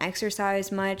don't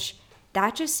exercise much.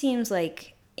 That just seems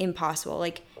like impossible.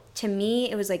 Like, to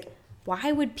me, it was like,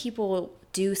 why would people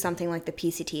do something like the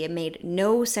PCT? It made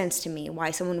no sense to me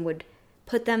why someone would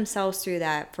put themselves through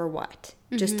that for what?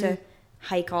 Just to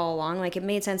hike all along? Like, it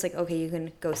made sense, like, okay, you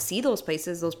can go see those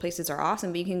places are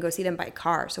awesome, but you can go see them by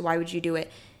car, so why would you do it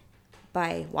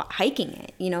by hiking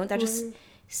it? You know, that just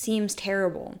seems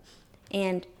terrible.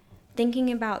 And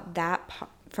thinking about that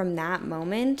from that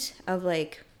moment of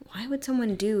like, why would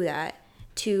someone do that,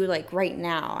 to like right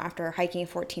now, after hiking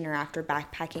 14 or after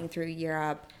backpacking through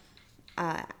Europe,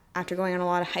 after going on a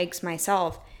lot of hikes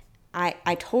myself,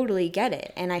 I totally get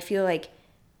it. And I feel like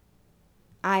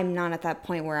I'm not at that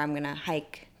point where I'm going to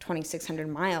hike 2,600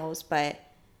 miles, but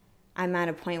I'm at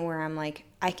a point where I'm like,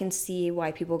 I can see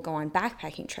why people go on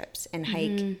backpacking trips and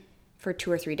hike for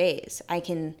 2 or 3 days. I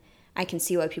can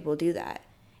see why people do that.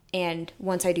 And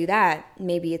once I do that,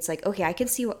 maybe it's like, okay, I can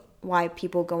see why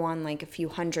people go on like a few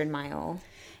 100-mile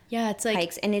it's like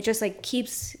hikes. And it just like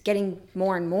keeps getting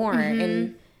more and more.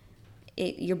 And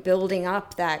you're building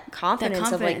up that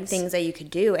confidence of like things that you could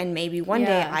do. And maybe one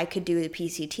day I could do the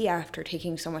PCT after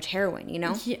taking so much heroin, you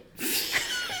know? Yeah.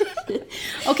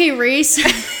 Okay, Reese.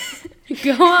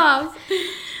 Go off.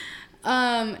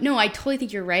 No, I totally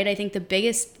think you're right. I think the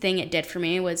biggest thing it did for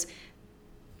me was,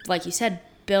 like you said,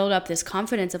 build up this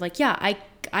confidence of like, yeah,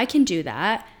 I can do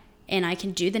that, and I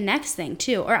can do the next thing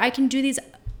too, or I can do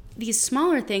these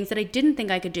smaller things that I didn't think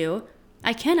I could do.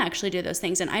 I can actually do those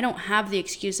things, and I don't have the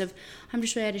excuse of I'm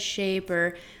just really out of shape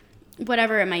or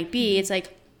whatever it might be. It's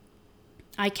like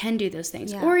I can do those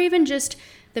things, or even just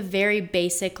the very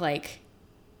basic, like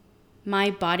my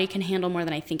body can handle more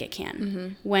than I think it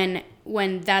can.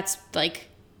 When that's like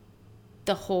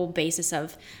the whole basis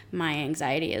of my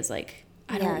anxiety is like,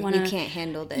 I don't want to. You can't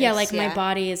handle this. Yeah, like my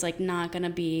body is like not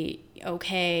gonna be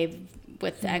okay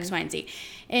with X, Y, and Z,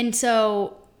 and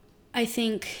so I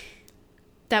think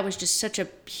that was just such a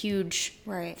huge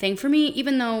thing for me.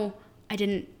 Even though I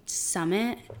didn't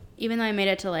summit, even though I made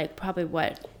it to like probably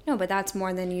what? No, but that's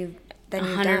more than you've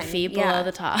 100 feet below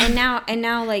the top. And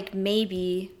now, like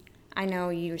maybe I know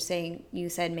you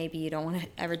said maybe you don't want to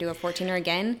ever do a 14er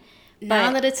again.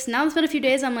 Now that it's been a few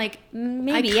days, I'm like,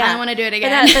 maybe I want to do it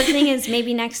again. But the thing is,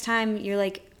 maybe next time you're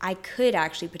like, I could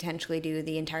actually potentially do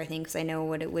the entire thing because I know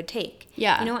what it would take.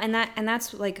 Yeah. You know, and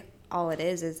that's like all it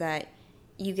is that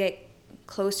you get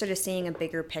closer to seeing a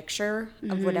bigger picture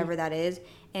of whatever that is,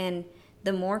 and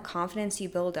the more confidence you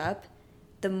build up,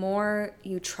 the more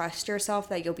you trust yourself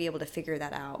that you'll be able to figure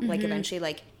that out. Like eventually,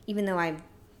 like even though I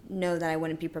know that I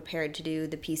wouldn't be prepared to do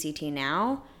the PCT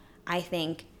now, I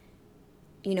think,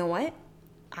 you know what?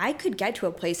 I could get to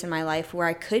a place in my life where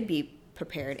I could be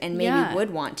prepared and maybe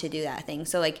would want to do that thing.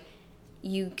 So like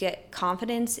you get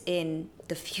confidence in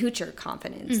the future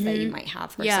confidence that you might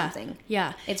have for something.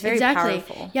 Yeah. It's very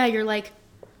powerful. Yeah, you're like,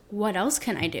 what else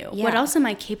can I do? Yeah. What else am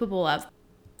I capable of?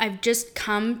 I've just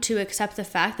come to accept the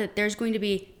fact that there's going to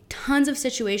be tons of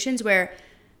situations where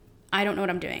I don't know what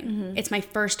I'm doing. It's my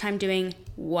first time doing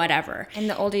whatever. And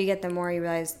the older you get, the more you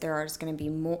realize there are just going to be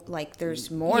more, like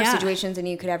there's more situations than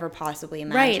you could ever possibly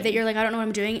imagine. Right, that you're like, I don't know what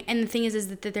I'm doing. And the thing is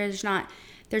that there's not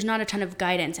a ton of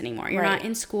guidance anymore. You're not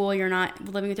in school, you're not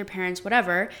living with your parents,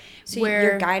 whatever. So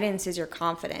your guidance is your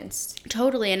confidence.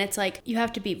 Totally. And it's like, you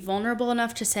have to be vulnerable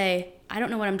enough to say, I don't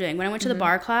know what I'm doing. When I went to the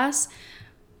bar class,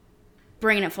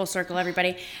 bringing it full circle,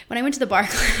 everybody. When I went to the bar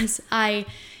class, I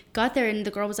got there and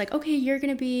the girl was like, okay, you're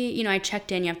going to be, you know, I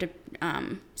checked in. You have to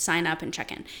sign up and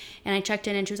check in. And I checked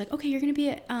in and she was like, okay, you're going to be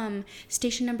at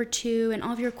station number 2 and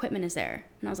all of your equipment is there.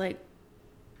 And I was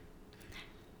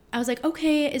like,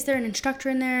 okay, is there an instructor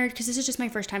in there? Because this is just my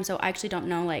first time, so I actually don't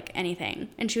know, like, anything.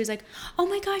 And she was like, oh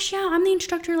my gosh, yeah, I'm the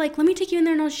instructor. Like, let me take you in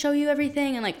there and I'll show you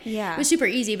everything. And, like, it was super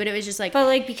easy, but it was just like... But,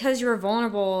 like, because you were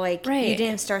vulnerable, like, you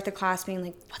didn't start the class being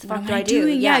like, what the fuck do I do?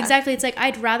 Yeah, exactly. It's like,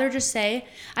 I'd rather just say...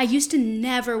 I used to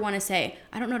never want to say,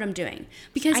 I don't know what I'm doing.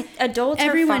 Because adults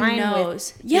everyone are fine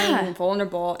knows. With being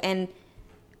vulnerable. And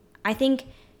I think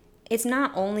it's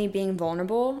not only being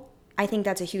vulnerable. I think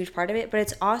that's a huge part of it. But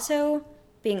it's also...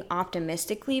 being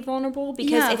optimistically vulnerable,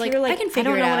 because if you're like, I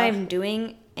don't know what I'm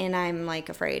doing and I'm like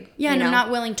afraid. Yeah, and I'm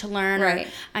not willing to learn, or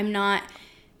I'm not,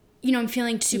 you know, I'm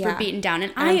feeling super beaten down,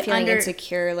 and I'm feeling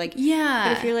insecure. Like,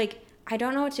 but if you're like, I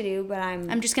don't know what to do, but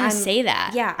I'm just gonna say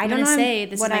that. Yeah, I'm gonna say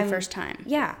this is my first time.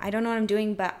 Yeah, I don't know what I'm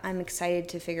doing, but I'm excited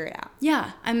to figure it out.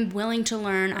 Yeah, I'm willing to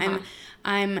learn.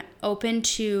 I'm open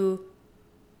to,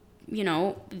 you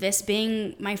know, this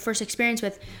being my first experience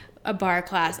with a bar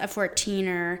class, a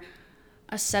 14er.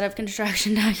 A set of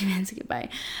construction documents, goodbye,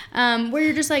 where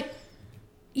you're just like,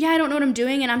 yeah, I don't know what I'm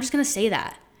doing, and I'm just going to say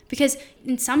that. Because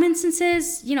in some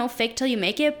instances, you know, fake till you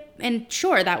make it, and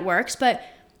sure, that works, but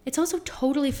it's also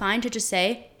totally fine to just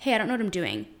say, hey, I don't know what I'm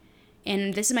doing,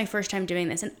 and this is my first time doing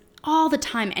this. And all the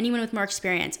time, anyone with more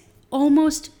experience,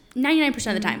 almost 99%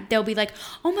 of the time, they'll be like,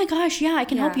 oh my gosh, yeah, I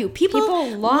can help you.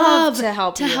 People love to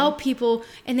help people,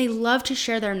 and they love to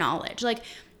share their knowledge. Like,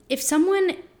 if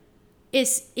someone...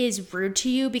 is rude to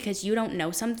you because you don't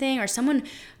know something, or someone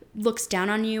looks down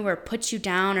on you or puts you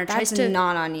down or tries to... That's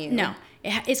not on you. No.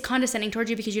 It's condescending towards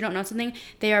you because you don't know something.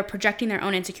 They are projecting their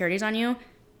own insecurities on you,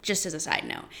 just as a side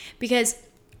note. Because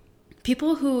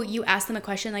people who you ask them a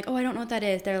question like, oh, I don't know what that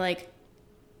is. They're like,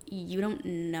 you don't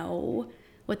know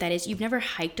what that is? You've never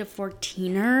hiked a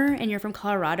 14er and you're from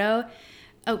Colorado?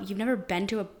 Oh, you've never been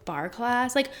to a bar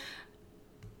class? Like...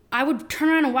 I would turn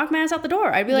around and walk my ass out the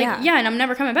door. I'd be like, yeah, and I'm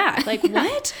never coming back. Like,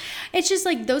 what? It's just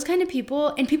like those kind of people,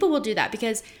 and people will do that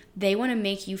because they want to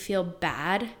make you feel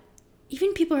bad.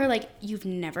 Even people who are like, you've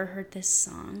never heard this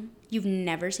song? You've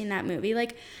never seen that movie?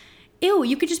 Like, ew,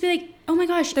 you could just be like, oh my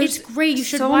gosh, it's great. You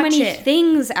should watch it. So many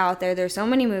things out there. There's so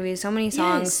many movies, so many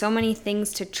songs, so many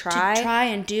things to try.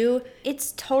 And do.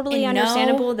 It's totally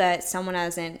understandable that someone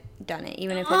hasn't done it,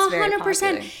 even if it's very 100%.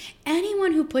 Popular.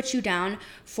 Anyone who puts you down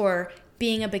for...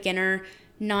 being a beginner,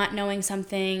 not knowing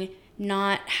something,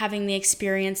 not having the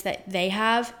experience that they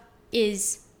have,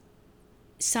 is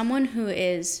someone who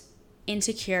is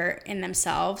insecure in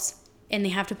themselves, and they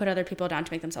have to put other people down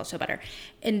to make themselves feel better.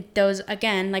 And those,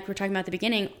 again, like we were talking about at the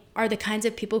beginning, are the kinds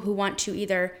of people who want to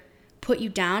either put you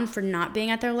down for not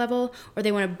being at their level, or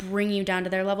they want to bring you down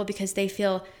to their level because they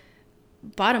feel,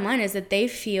 bottom line is that they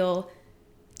feel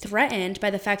threatened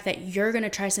by the fact that you're going to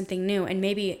try something new, and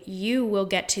maybe you will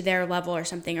get to their level or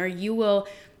something, or you will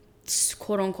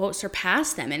quote unquote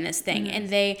surpass them in this thing, and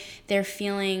they're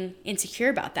feeling insecure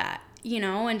about that, you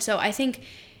know. And so I think,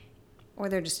 or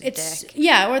they're just a dick.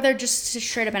 Yeah, or they're just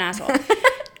straight up an asshole.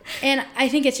 And I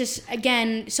think it's just,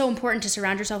 again, so important to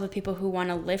surround yourself with people who want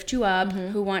to lift you up,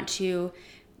 who want to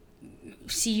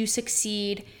see you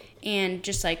succeed, and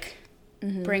just like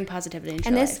bring positivity into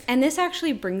your life. And this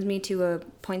actually brings me to a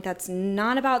point that's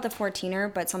not about the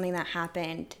 14er, but something that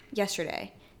happened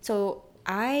yesterday. So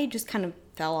I just kind of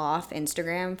fell off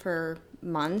Instagram for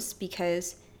months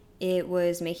because it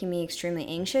was making me extremely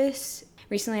anxious.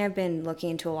 Recently, I've been looking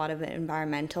into a lot of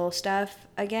environmental stuff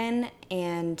again,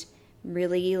 and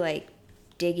really like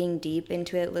digging deep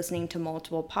into it, listening to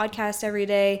multiple podcasts every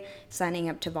day, signing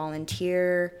up to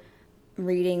volunteer,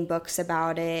 reading books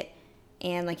about it,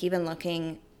 and like even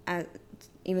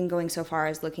going so far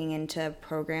as looking into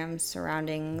programs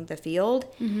surrounding the field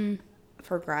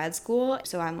for grad school.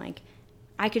 So I'm like,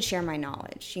 I could share my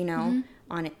knowledge, you know,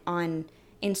 on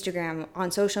Instagram,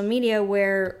 on social media,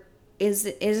 where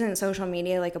isn't social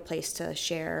media like a place to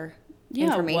share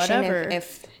information,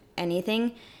 if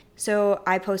anything. So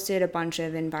I posted a bunch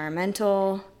of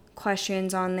environmental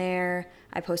questions on there.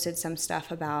 I posted some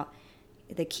stuff about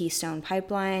the Keystone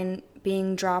Pipeline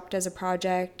being dropped as a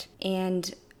project,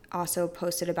 and also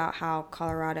posted about how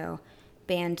Colorado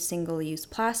banned single-use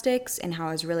plastics and how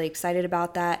I was really excited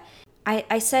about that.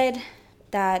 I said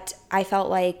that I felt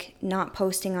like not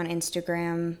posting on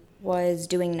Instagram was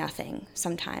doing nothing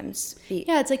sometimes.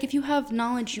 Yeah, it's like if you have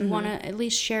knowledge, you want to at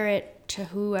least share it to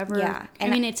whoever. Yeah.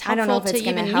 And I mean, it's helpful I don't know if it's to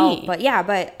going to even help, me.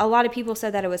 but a lot of people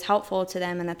said that it was helpful to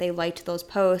them and that they liked those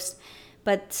posts.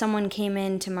 But someone came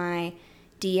into my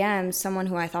DMs, someone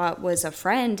who I thought was a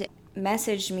friend,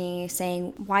 messaged me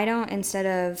saying, why don't, instead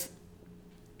of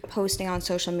posting on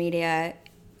social media,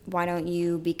 why don't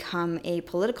you become a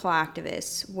political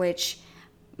activist, which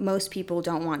most people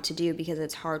don't want to do because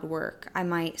it's hard work. I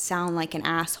might sound like an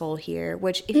asshole here,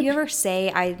 which if you ever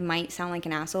say I might sound like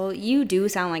an asshole, you do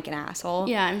sound like an asshole.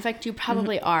 Yeah, in fact, you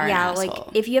probably are an asshole.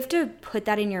 Like if you have to put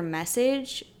that in your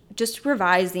message, just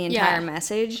revise the entire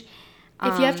message.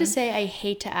 If you have to say, I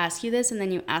hate to ask you this, and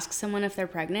then you ask someone if they're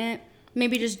pregnant,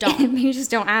 maybe just don't. Maybe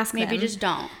just don't ask them. Maybe just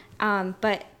don't.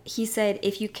 But he said,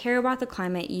 if you care about the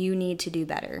climate, you need to do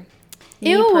better.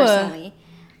 Ew. Me personally.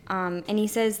 And he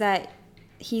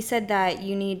said that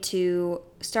you need to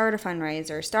start a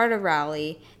fundraiser, start a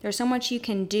rally. There's so much you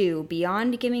can do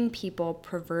beyond giving people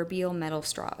proverbial metal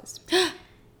straws.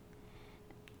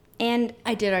 And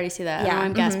I did already see that. Yeah, I know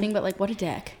I'm gasping, but like, what a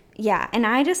dick. yeah, and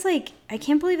I just like, I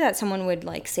can't believe that someone would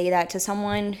like say that to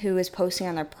someone who is posting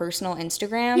on their personal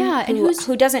Instagram. Yeah, and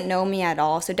who doesn't know me at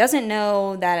all. So doesn't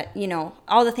know that, you know,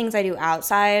 all the things I do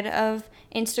outside of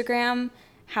Instagram,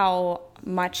 how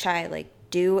much I like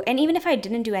do. And even if I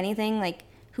didn't do anything, like,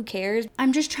 who cares?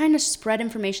 I'm just trying to spread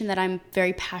information that I'm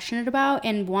very passionate about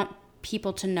and want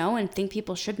people to know and think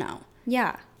people should know.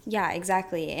 Yeah,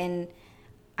 exactly. And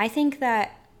I think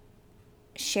that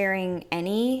sharing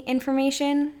any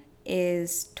information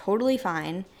is totally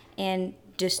fine, and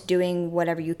just doing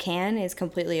whatever you can is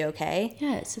completely okay.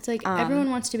 Yes, it's like everyone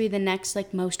wants to be the next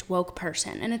like most woke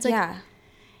person, and it's like, Yeah.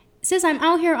 sis, I'm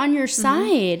out here on your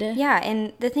side. Yeah,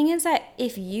 and the thing is that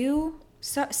if you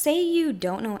say you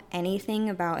don't know anything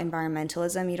about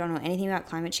environmentalism, you don't know anything about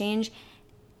climate change,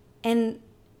 and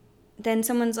then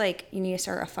someone's like, you need to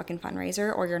start a fucking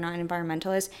fundraiser, or you're not an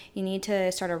environmentalist, you need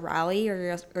to start a rally,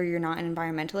 or you're not an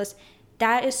environmentalist.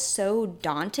 That is so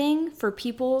daunting for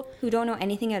people who don't know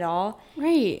anything at all.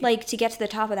 Right. Like, to get to the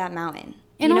top of that mountain.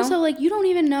 And you know? also, like, you don't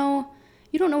know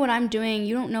what I'm doing.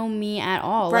 You don't know me at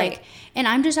all. Right. Like, and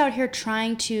I'm just out here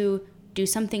trying to do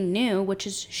something new, which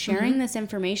is sharing this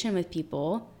information with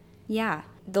people. Yeah.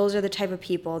 Those are the type of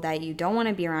people that you don't want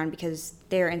to be around because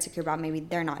they're insecure about maybe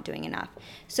they're not doing enough.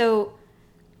 So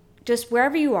just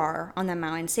wherever you are on that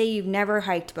mountain, say you've never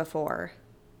hiked before,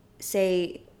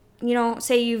 say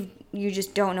you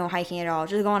just don't know hiking at all,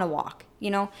 just go on a walk,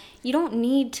 you know? You don't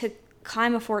need to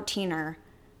climb a 14er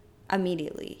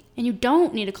immediately. And you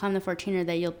don't need to climb the 14er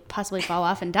that you'll possibly fall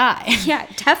off and die. Yeah,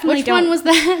 definitely Which don't. one was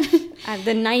that?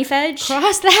 The knife edge.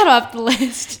 Cross that off the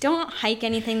list. Don't hike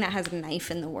anything that has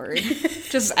knife in the word.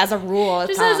 Just as a rule of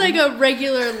Just thumb. as like a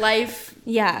regular life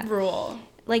Yeah. rule.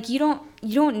 Like, you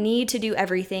don't need to do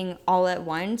everything all at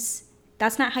once.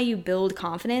 That's not how you build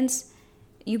confidence.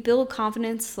 You build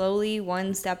confidence slowly,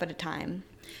 one step at a time.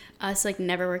 Us, like,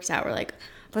 never works out. We're like,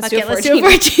 Let's fuck do a it, let's do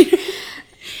a 14.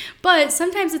 But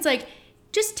sometimes it's like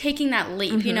just taking that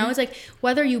leap, you know? It's like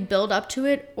whether you build up to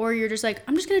it or you're just like,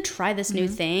 I'm just going to try this new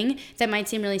thing that might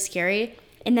seem really scary.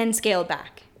 And then scale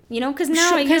back. You know, because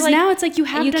now, now it's like you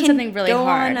have done something really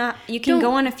hard. You can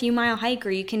go on a few mile hike, or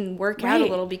you can work out a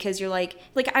little, because you're like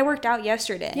I worked out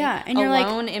yesterday. Yeah, and you're like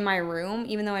alone in my room,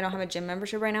 even though I don't have a gym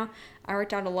membership right now. I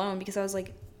worked out alone because I was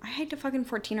like, I hiked a fucking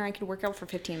 14er. I could work out for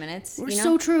 15 minutes. You know?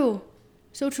 So true.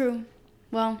 So true.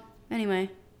 Well,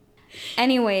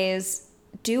 Anyways,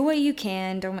 do what you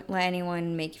can. Don't let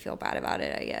anyone make you feel bad about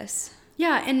it, I guess.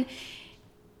 Yeah,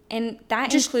 And that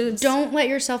just includes... don't let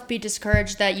yourself be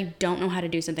discouraged that you don't know how to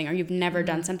do something or you've never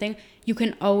done something. You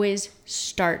can always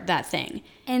start that thing.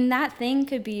 And that thing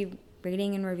could be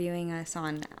rating and reviewing us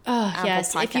on Apple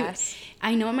Podcasts.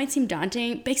 I know it might seem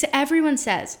daunting, because everyone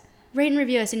says, rate and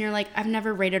review us, and you're like, I've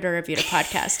never rated or reviewed a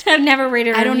podcast. I've never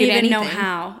rated or reviewed anything. I don't even know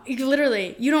how.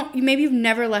 Literally, maybe you've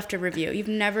never left a review. You've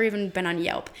never even been on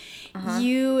Yelp.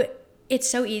 It's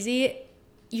so easy.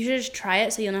 You should just try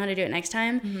it so you'll know how to do it next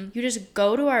time. You just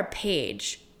go to our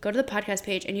page, go to the podcast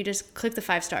page, and you just click the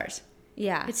 5 stars.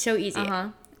 Yeah. It's so easy.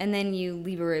 And then you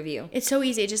leave a review. It's so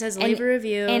easy. It just says leave a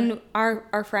review. And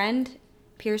our friend,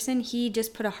 Pearson, he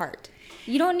just put a heart.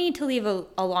 You don't need to leave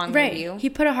a long review. He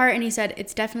put a heart and he said,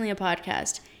 it's definitely a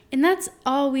podcast. And that's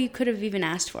all we could have even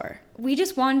asked for. We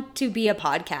just want to be a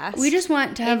podcast. We just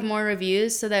want to have more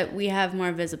reviews so that we have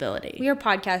more visibility. We are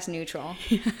podcast neutral.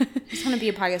 We just want to be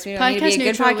a podcast. We don't need to be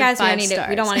a good podcast.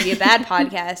 We don't want to be a bad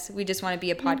podcast. We just want to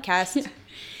be a podcast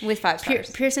With 5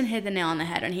 stars. Pearson hit the nail on the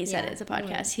head when he said it's a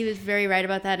podcast. He was very right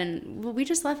about that, and we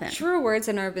just love him. Truer words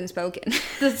than ever been spoken.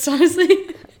 That's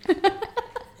honestly...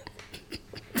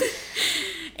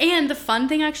 And the fun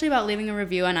thing actually about leaving a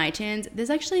review on iTunes,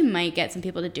 this actually might get some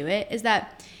people to do it, is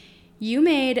that you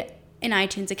made an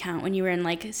iTunes account when you were in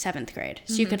like 7th grade.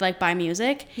 So you could like buy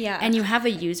music. Yeah. And you have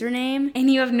a username. And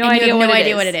you have no idea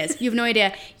what it is. You have no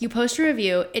idea. You post a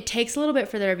review. It takes a little bit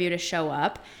for the review to show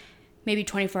up. Maybe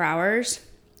 24 hours.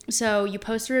 So you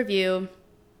post a review,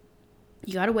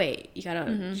 you gotta wait. You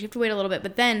have to wait a little bit.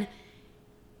 But then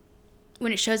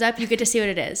when it shows up, you get to see what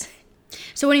it is.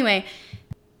 So anyway,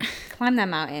 climb that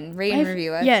mountain, rate and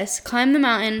review us. Yes, climb the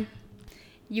mountain.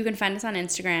 You can find us on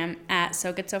Instagram at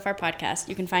So Good So Far Podcast.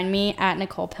 You can find me at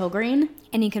Nicole Pilgreen.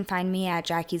 And you can find me at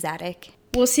Jackie's Attic.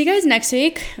 We'll see you guys next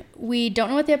week. We don't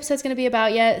know what the episode's going to be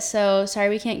about yet, so sorry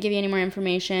we can't give you any more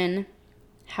information.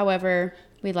 However,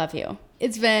 we love you.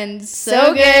 It's been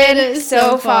so good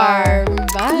so far.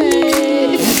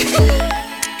 Bye.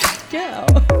 Go.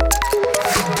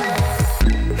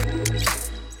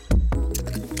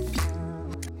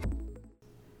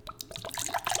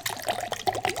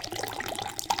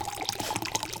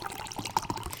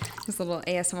 This little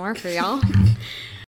ASMR for y'all.